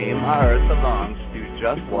fame. Our earth belongs to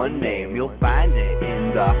just one name. You'll find it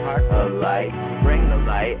in the heart of light. Bring the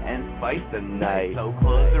light and fight the night. So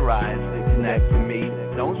close your eyes and connect to me.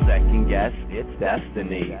 Don't second guess, it's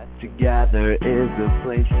destiny. Together is a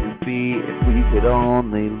place to be if we could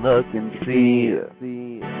only look and see.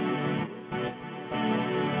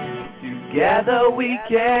 Together we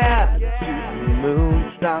can shoot the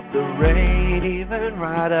moon, stop the rain, even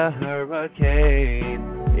ride a hurricane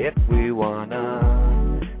if we wanna.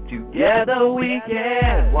 Together we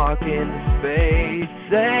can walk into space,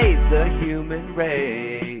 save the human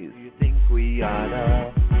race. You think we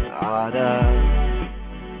oughta?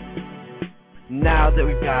 Now that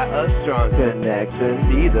we've got a strong connection,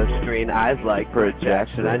 see the screen, eyes like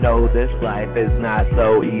projection. I know this life is not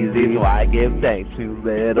so easy, so I give thanks to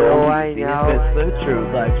little. I know it's the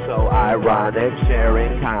truth, like so ironic.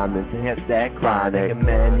 Sharing comments, hits that chronic, and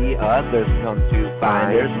many others come to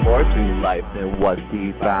find there's more to life than what's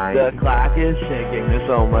defined. The clock is ticking, there's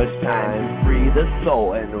so much time to free the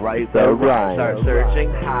soul and write the rhyme. Start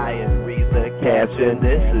searching high and read the caption.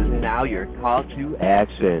 This is now your call to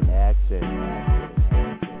action.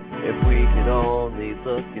 If we could only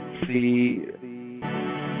look and see.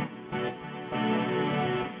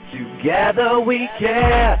 Together we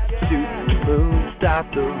can shoot the moon, stop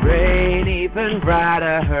the rain, even ride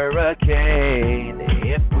a hurricane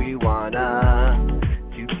if we wanna.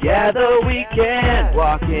 Together we can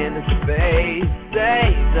walk into space,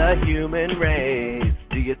 save the human race.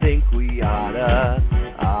 Do you think we oughta?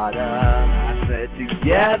 I said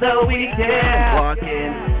together we can walk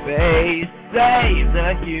into space, save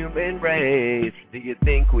the human race. Do you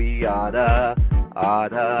think we oughta?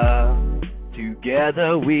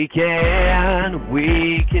 Together we can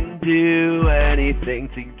do anything.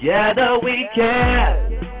 Together we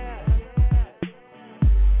can.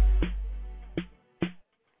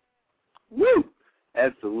 Woo!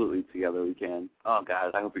 Absolutely, together we can. Oh,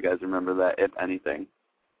 God, I hope you guys remember that, if anything.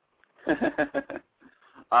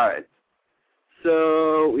 All right.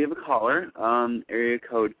 So we have a caller, area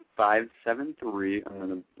code 573. I'm going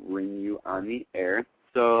to bring you on the air.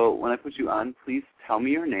 So when I put you on, please tell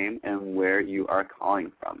me your name and where you are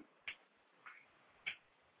calling from.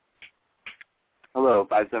 Hello,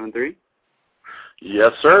 573?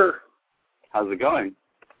 Yes, sir. How's it going?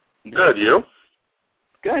 Good, you?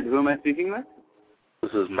 Good. Who am I speaking with?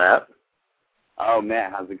 This is Matt. Oh,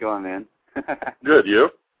 Matt, how's it going, man? Good, you?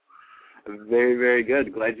 Very, very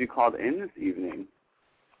good. Glad you called in this evening.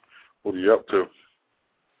 What are you up to?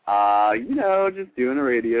 Just doing a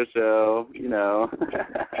radio show,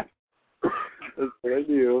 That's what I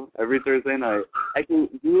do every Thursday night. Actually,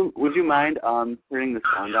 would you mind turning the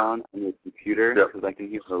sound down on your computer? Because I can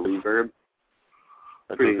hear the reverb.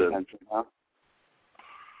 Pretty intense now.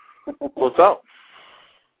 What's up?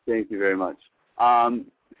 Thank you very much.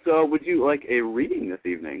 So would you like a reading this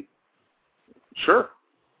evening? Sure.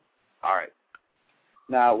 All right.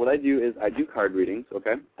 Now, what I do is I do card readings,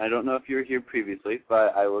 okay? I don't know if you were here previously,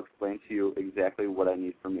 but I will explain to you exactly what I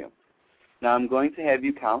need from you. Now, I'm going to have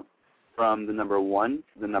you count from the number 1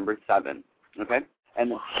 to the number 7, okay?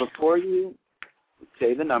 And before you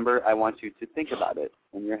say the number, I want you to think about it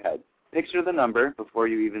in your head. Picture the number before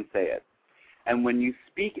you even say it. And when you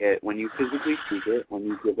speak it, when you physically speak it, when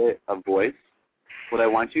you give it a voice, what I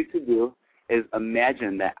want you to do is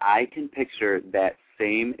imagine that I can picture that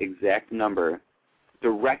same exact number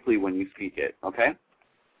directly when you speak it, okay?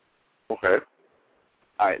 Okay.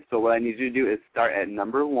 All right, so what I need you to do is start at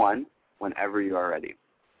number 1 whenever you are ready.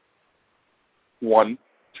 1,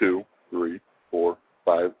 2, 3, 4,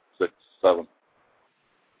 5, 6, 7.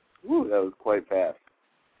 Ooh, that was quite fast.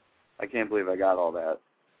 I can't believe I got all that.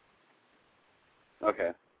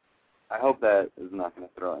 Okay. I hope that is not going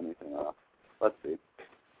to throw anything off. Let's see.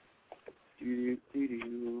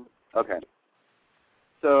 Okay.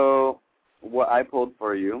 So what I pulled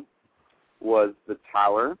for you was the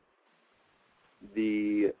tower,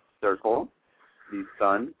 the circle, the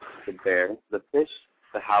sun, the bear, the fish,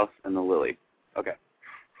 the house, and the lily. Okay.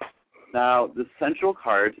 Now, the central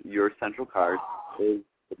card, your central card, is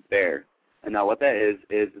the bear. And now what that is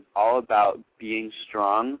it's all about being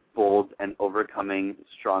strong, bold, and overcoming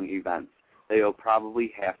strong events that you'll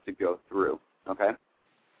probably have to go through. Okay?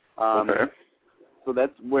 Okay. So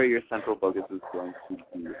that's where your central focus is going to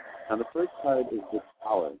be. Now, the first card is the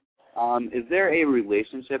tower. Is there a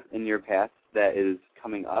relationship in your past that is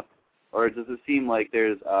coming up? Or does it seem like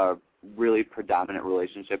there's a really predominant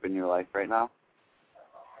relationship in your life right now?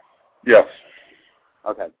 Yes.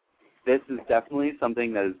 Okay. This is definitely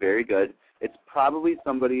something that is very good. It's probably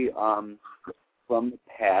somebody from the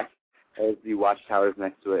past, as you watch towers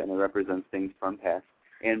next to it, and it represents things from past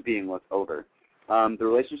and being what's over. The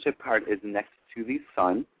relationship card is next to the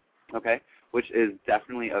sun, okay, which is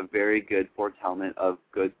definitely a very good foretellement of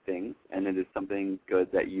good things, and it is something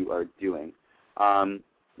good that you are doing.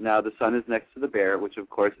 Now, the sun is next to the bear, which, of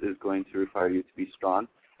course, is going to require you to be strong,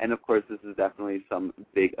 and, of course, this is definitely some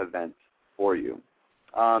big event for you.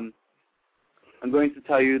 I'm going to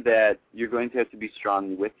tell you that you're going to have to be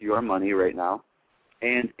strong with your money right now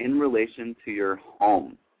and in relation to your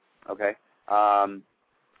home, okay?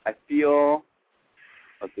 I feel,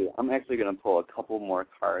 let's see, I'm actually going to pull a couple more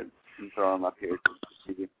cards and throw them up here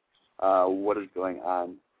to see what is going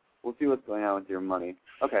on. We'll see what's going on with your money.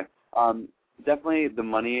 Okay, definitely the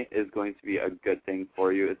money is going to be a good thing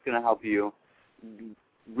for you. It's going to help you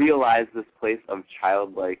realize this place of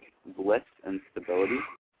childlike bliss and stability,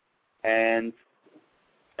 and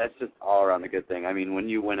that's just all around a good thing. I mean, when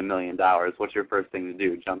you win $1 million, what's your first thing to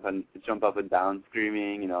do? Jump up and down,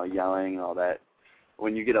 screaming, yelling, and all that.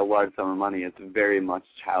 When you get a large sum of money, it's very much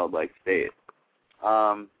childlike state.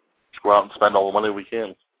 Go out and spend all the money we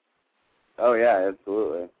can. Oh yeah,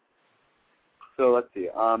 absolutely. So let's see.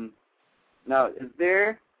 Now,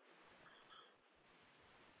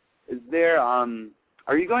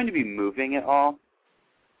 are you going to be moving at all?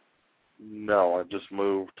 No, I just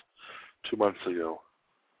moved 2 months ago.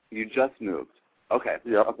 You just moved. Okay.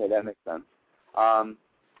 Yep. Okay, that makes sense.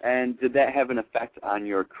 And did that have an effect on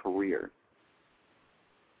your career?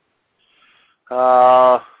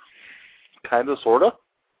 Kind of, sort of.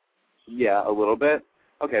 Yeah, a little bit.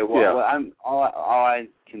 Okay. Well, yeah. all I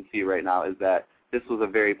can see right now is that this was a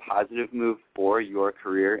very positive move for your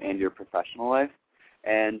career and your professional life,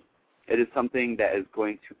 and it is something that is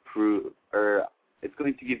going to it's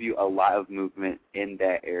going to give you a lot of movement in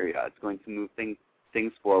that area. It's going to move things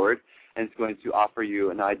forward, and it's going to offer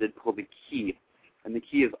you, and I did pull the key, and the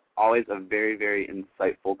key is always a very, very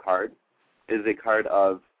insightful card. It is a card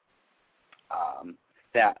of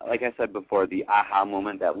that, like I said before, the aha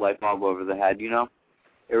moment, that light bulb over the head,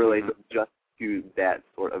 it relates just to that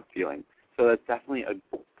sort of feeling. So that's definitely a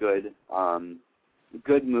good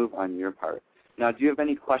move on your part. Now, do you have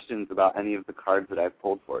any questions about any of the cards that I've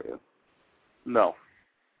pulled for you? No.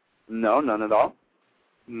 No, none at all?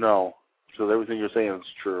 No. So everything you're saying is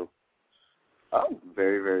true. Oh,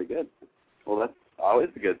 very, very good. Well, that's always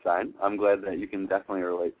a good sign. I'm glad that you can definitely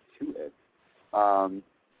relate to it.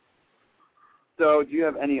 So do you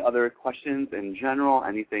have any other questions in general,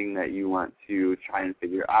 anything that you want to try and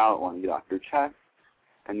figure out, want to get off your chest,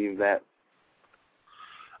 any of that?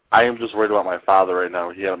 I am just worried about my father right now.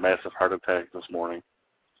 He had a massive heart attack this morning.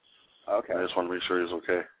 Okay. I just want to make sure he's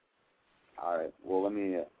okay. All right. Well, I'm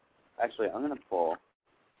going to pull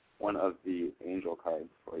one of the angel cards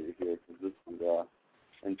for you here, because this is an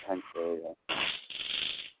intense area.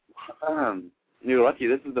 You're lucky.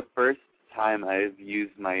 This is the first time I've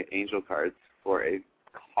used my angel cards for a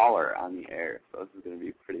caller on the air, so this is going to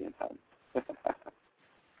be pretty intense.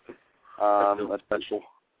 That's special.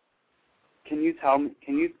 Can you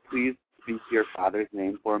please speak your father's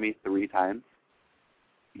name for me 3 times?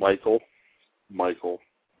 Michael, Michael,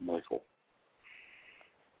 Michael.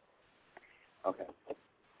 Okay.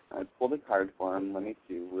 I pulled a card for him. Let me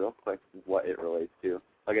see real quick what it relates to.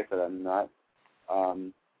 Like I said, I'm not...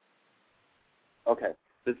 Okay.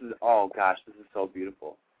 This is so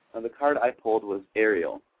beautiful. Now, the card I pulled was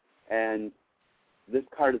Ariel. And this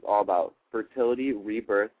card is all about fertility,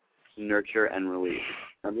 rebirth, nurture, and release.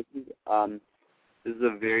 Now, this is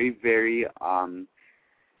a very, very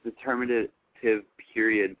determinative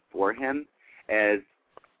period for him, as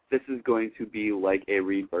this is going to be like a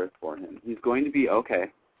rebirth for him. He's going to be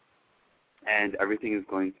okay, and everything is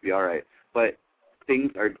going to be all right. But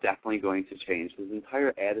things are definitely going to change. His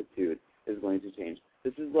entire attitude is going to change.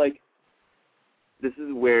 This is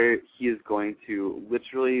where he is going to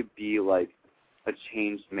literally be like a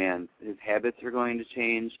changed man. His habits are going to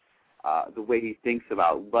change. The way he thinks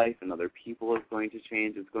about life and other people is going to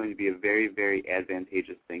change. It's going to be a very, very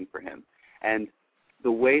advantageous thing for him. And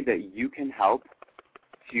the way that you can help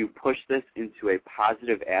to push this into a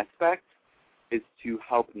positive aspect is to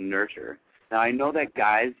help nurture. Now, I know that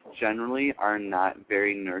guys generally are not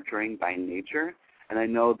very nurturing by nature, and I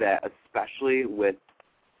know that especially with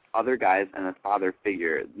other guys and a father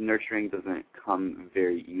figure, nurturing doesn't come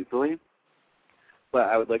very easily. But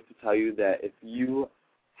I would like to tell you that if you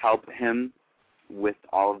help him with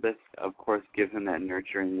all of this, of course, give him that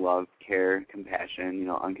nurturing love, care, compassion,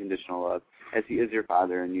 unconditional love, as he is your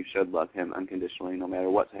father, and you should love him unconditionally no matter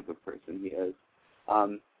what type of person he is.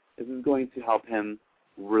 This is going to help him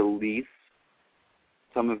release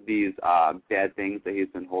some of these bad things that he's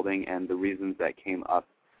been holding and the reasons that came up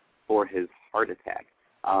for his heart attack.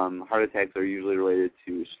 Heart attacks are usually related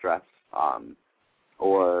to stress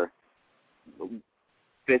or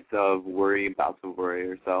bits of worry, bouts of worry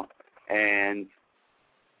or so. And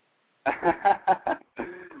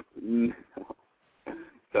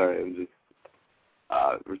sorry, I'm just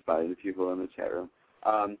responding to people in the chat room.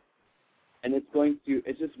 And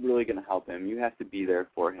it's just really going to help him. You have to be there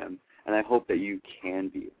for him. And I hope that you can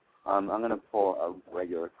be. I'm going to pull a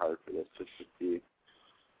regular card for this just to see.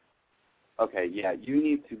 Okay, yeah, you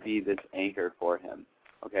need to be this anchor for him,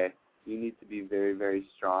 okay? You need to be very, very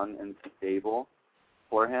strong and stable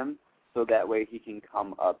for him so that way he can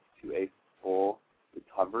come up to a full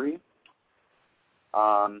recovery.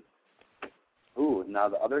 Now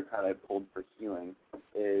the other card I pulled for healing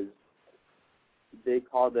is, they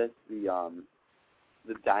call this the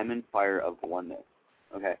Diamond Fire of Oneness,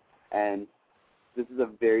 okay? And this is a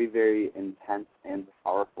very, very intense and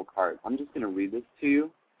powerful card. I'm just going to read this to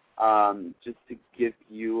you just to give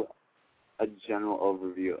you a general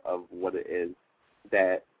overview of what it is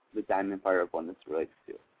that the Diamond Fire of Oneness relates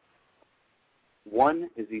to. One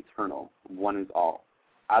is eternal. One is all.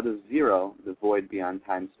 Out of zero, the void beyond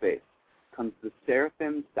time-space, comes the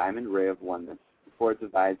Seraphim's diamond ray of oneness before it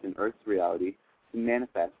divides in Earth's reality to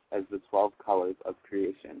manifest as the 12 colors of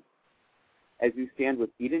creation. As you stand with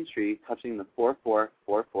Eden Tree touching the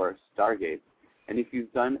 4444 Stargate, and if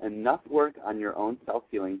you've done enough work on your own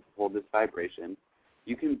self-healing to hold this vibration,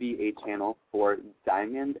 you can be a channel for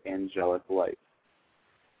diamond angelic light.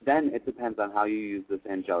 Then it depends on how you use this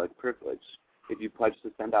angelic privilege. If you pledge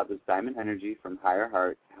to send out this diamond energy from higher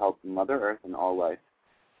heart to help Mother Earth and all life,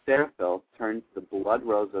 Seraphil turns the blood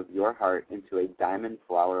rose of your heart into a diamond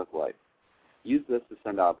flower of life. Use this to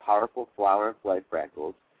send out powerful flower of life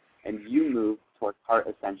fractals, and you move toward heart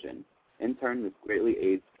ascension. In turn, this greatly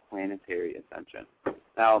aids planetary ascension.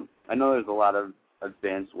 Now, I know there's a lot of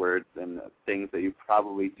advanced words and things that you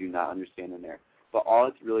probably do not understand in there, but all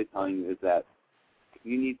it's really telling you is that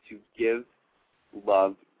you need to give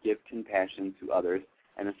love, give compassion to others,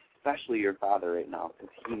 and especially your father right now,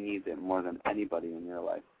 because he needs it more than anybody in your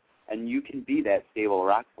life. And you can be that stable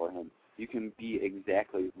rock for him. You can be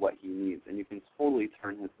exactly what he needs, and you can totally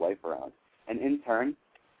turn his life around. And in turn,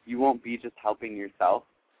 you won't be just helping yourself.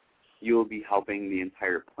 You will be helping the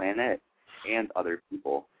entire planet and other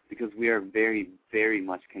people, because we are very, very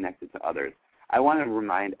much connected to others. I want to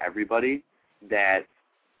remind everybody that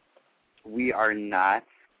we are not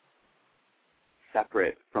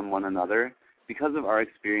separate from one another. Because of our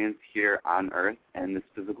experience here on Earth and this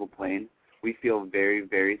physical plane, we feel very,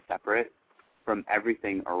 very separate from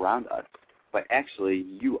everything around us. But actually,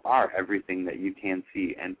 you are everything that you can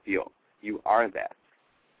see and feel. You are that.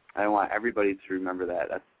 I want everybody to remember that.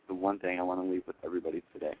 That's the one thing I want to leave with everybody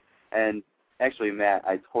today. And actually, Matt,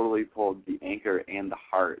 I totally pulled the anchor and the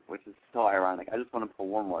heart, which is so ironic. I just want to pull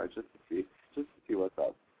one more just to see what's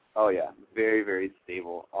up. Oh, yeah, very, very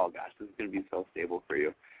stable. Oh, gosh, this is going to be so stable for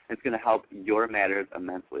you. It's going to help your matters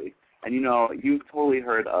immensely. And, you've totally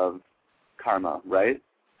heard of karma, right?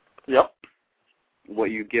 Yep.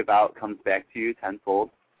 What you give out comes back to you tenfold.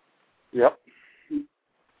 Yep.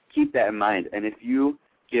 Keep that in mind. And if you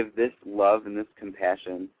give this love and this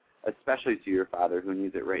compassion, especially to your father who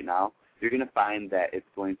needs it right now, you're going to find that it's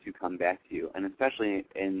going to come back to you. And especially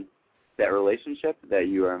in that relationship that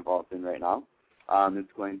you are involved in right now,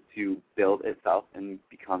 it's going to build itself and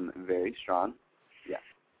become very strong. Yeah,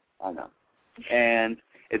 I know. And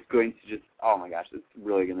it's going to just, oh my gosh, it's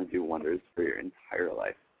really going to do wonders for your entire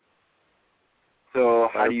life. So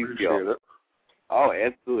how do you feel? It. Oh,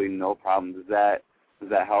 absolutely no problem. Does that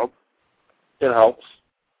help? It helps.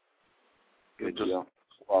 Good deal.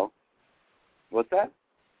 Well, what's that?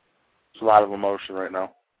 It's a lot of emotion right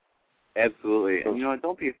now. Absolutely. And you know what?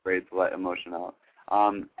 Don't be afraid to let emotion out.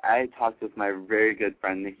 I talked with my very good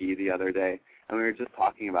friend Nikki the other day, and we were just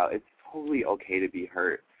talking about it's totally okay to be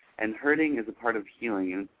hurt. And hurting is a part of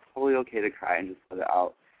healing, and it's totally okay to cry and just let it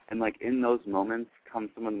out. And, like, in those moments come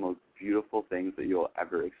some of the most beautiful things that you'll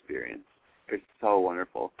ever experience. They're so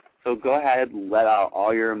wonderful. So go ahead, let out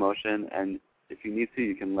all your emotion, and if you need to,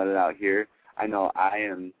 you can let it out here. I know I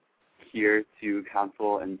am here to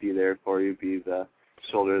counsel and be there for you, be the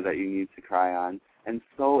shoulder that you need to cry on. And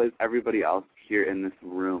so is everybody else here in this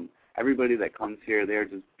room. Everybody that comes here, they are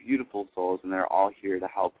just beautiful souls, and they're all here to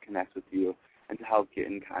help connect with you and to help get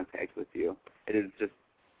in contact with you. It is just,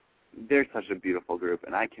 they're such a beautiful group,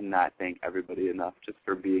 and I cannot thank everybody enough just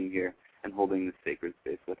for being here and holding this sacred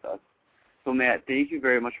space with us. So, Matt, thank you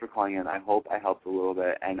very much for calling in. I hope I helped a little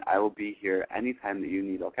bit, and I will be here anytime that you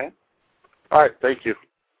need, okay? All right, thank you.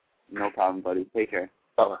 No problem, buddy. Take care.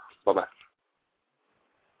 Bye-bye. Bye-bye.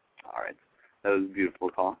 All right. That was a beautiful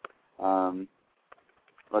call.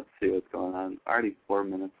 Let's see what's going on. Already 4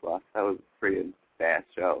 minutes left. That was a pretty fast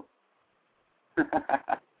show.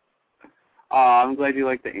 I'm glad you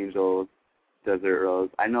like the Angel Desert Rose.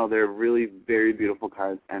 I know they're really very beautiful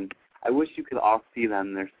cards, and I wish you could all see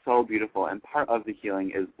them. They're so beautiful, and part of the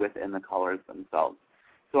healing is within the colors themselves.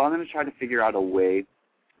 So I'm going to try to figure out a way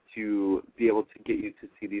to be able to get you to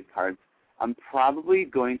see these cards. I'm probably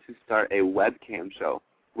going to start a webcam show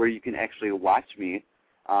where you can actually watch me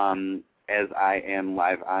as I am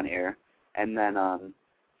live on air, and then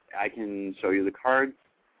I can show you the cards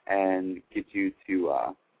and get you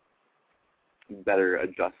to better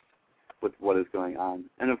adjust with what is going on.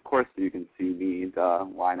 And of course you can see me, duh,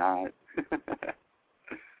 why not?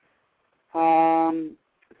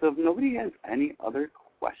 So if nobody has any other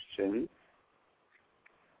questions,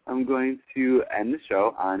 I'm going to end the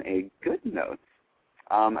show on a good note.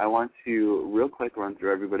 I want to real quick run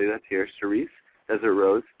through everybody that's here. Sharice, Desert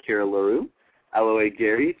Rose, Kira LaRue, LOA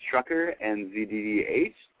Gary, Trucker, and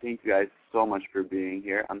ZDDH. Thank you guys so much for being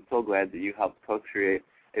here. I'm so glad that you helped co-create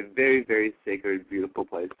a very, very sacred, beautiful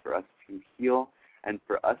place for us to heal and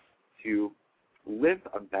for us to live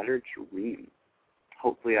a better dream.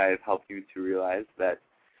 Hopefully I have helped you to realize that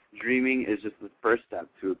dreaming is just the first step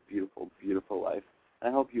to a beautiful, beautiful life. And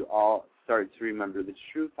I hope you all start to remember the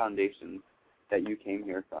true foundations that you came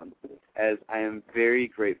here from, as I am very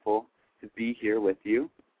grateful to be here with you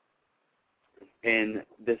in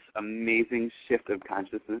this amazing shift of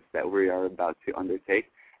consciousness that we are about to undertake.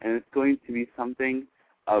 And it's going to be something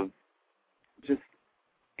of just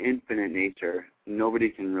infinite nature. Nobody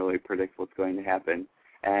can really predict what's going to happen.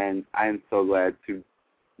 And I am so glad to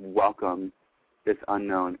welcome this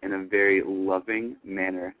unknown in a very loving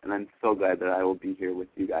manner. And I'm so glad that I will be here with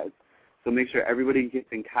you guys. So make sure everybody gets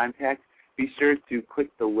in contact. Be sure to click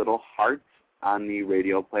the little hearts on the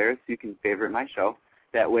radio player so you can favorite my show.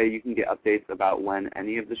 That way you can get updates about when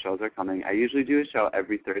any of the shows are coming. I usually do a show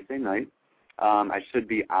every Thursday night. I should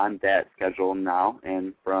be on that schedule now,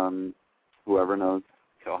 and from whoever knows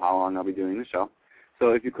till how long I'll be doing the show.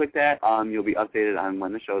 So if you click that, you'll be updated on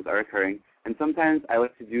when the shows are occurring. And sometimes I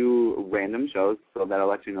like to do random shows, so that'll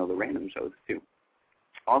let you know the random shows too.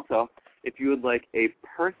 Also, if you would like a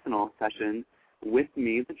personal session with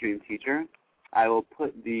me, the Dream Teacher, I will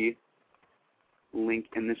put the link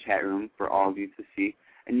in the chat room for all of you to see,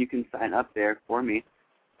 and you can sign up there for me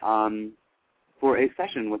for a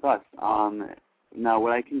session with us. Now,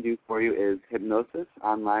 what I can do for you is hypnosis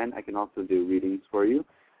online. I can also do readings for you,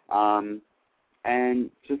 and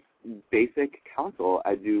just basic counsel.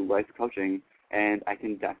 I do life coaching, and I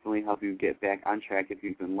can definitely help you get back on track if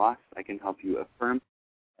you've been lost. I can help you affirm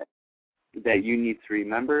that you need to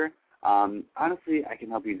remember. Honestly, I can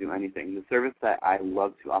help you do anything. The service that I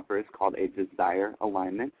love to offer is called a desire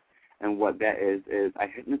alignment, and what that is I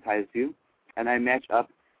hypnotize you, and I match up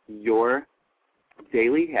your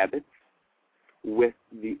daily habits with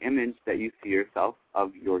the image that you see yourself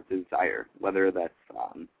of your desire, whether that's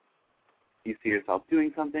you see yourself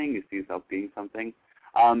doing something, you see yourself being something.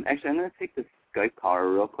 Actually, I'm going to take this Skype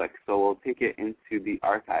caller real quick, so we'll take it into the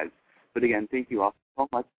archives. But again, thank you all so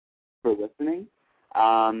much for listening,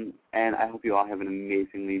 and I hope you all have an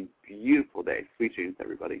amazingly beautiful day. Sweet dreams,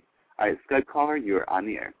 everybody. All right, Skype caller, you are on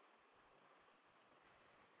the air.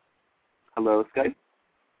 Hello, Skype?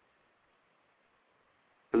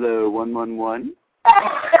 Hello, 111?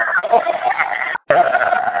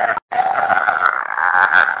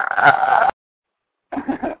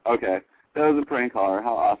 Okay, that was a prank caller.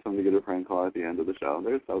 How awesome to get a prank call at the end of the show.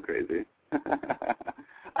 They're so crazy.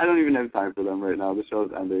 I don't even have time for them right now. The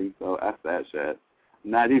show's ending, so F that shit.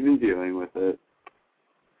 Not even dealing with it.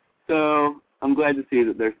 So I'm glad to see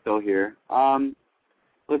that they're still here.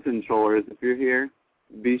 Listen, trollers, if you're here,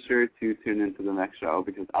 be sure to tune into the next show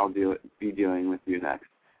because I'll be dealing with you next.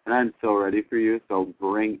 And I'm so ready for you, so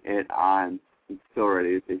bring it on. I'm so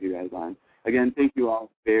ready to take you guys on. Again, thank you all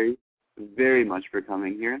very, very much for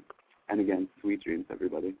coming here. And again, sweet dreams,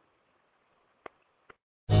 everybody.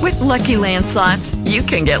 With Lucky Land Slots, you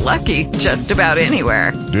can get lucky just about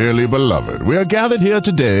anywhere. Dearly beloved, we are gathered here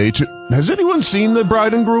today to... Has anyone seen the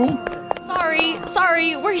bride and groom?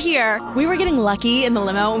 Sorry, we're here. We were getting lucky in the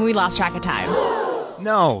limo and we lost track of time.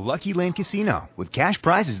 No, Lucky Land Casino, with cash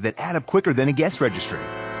prizes that add up quicker than a guest registry.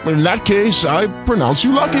 In that case, I pronounce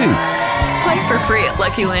you lucky. Play for free at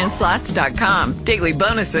LuckyLandSlots.com. Daily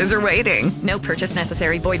bonuses are waiting. No purchase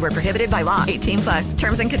necessary. Void where prohibited by law. 18+.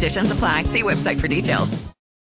 Terms and conditions apply. See website for details.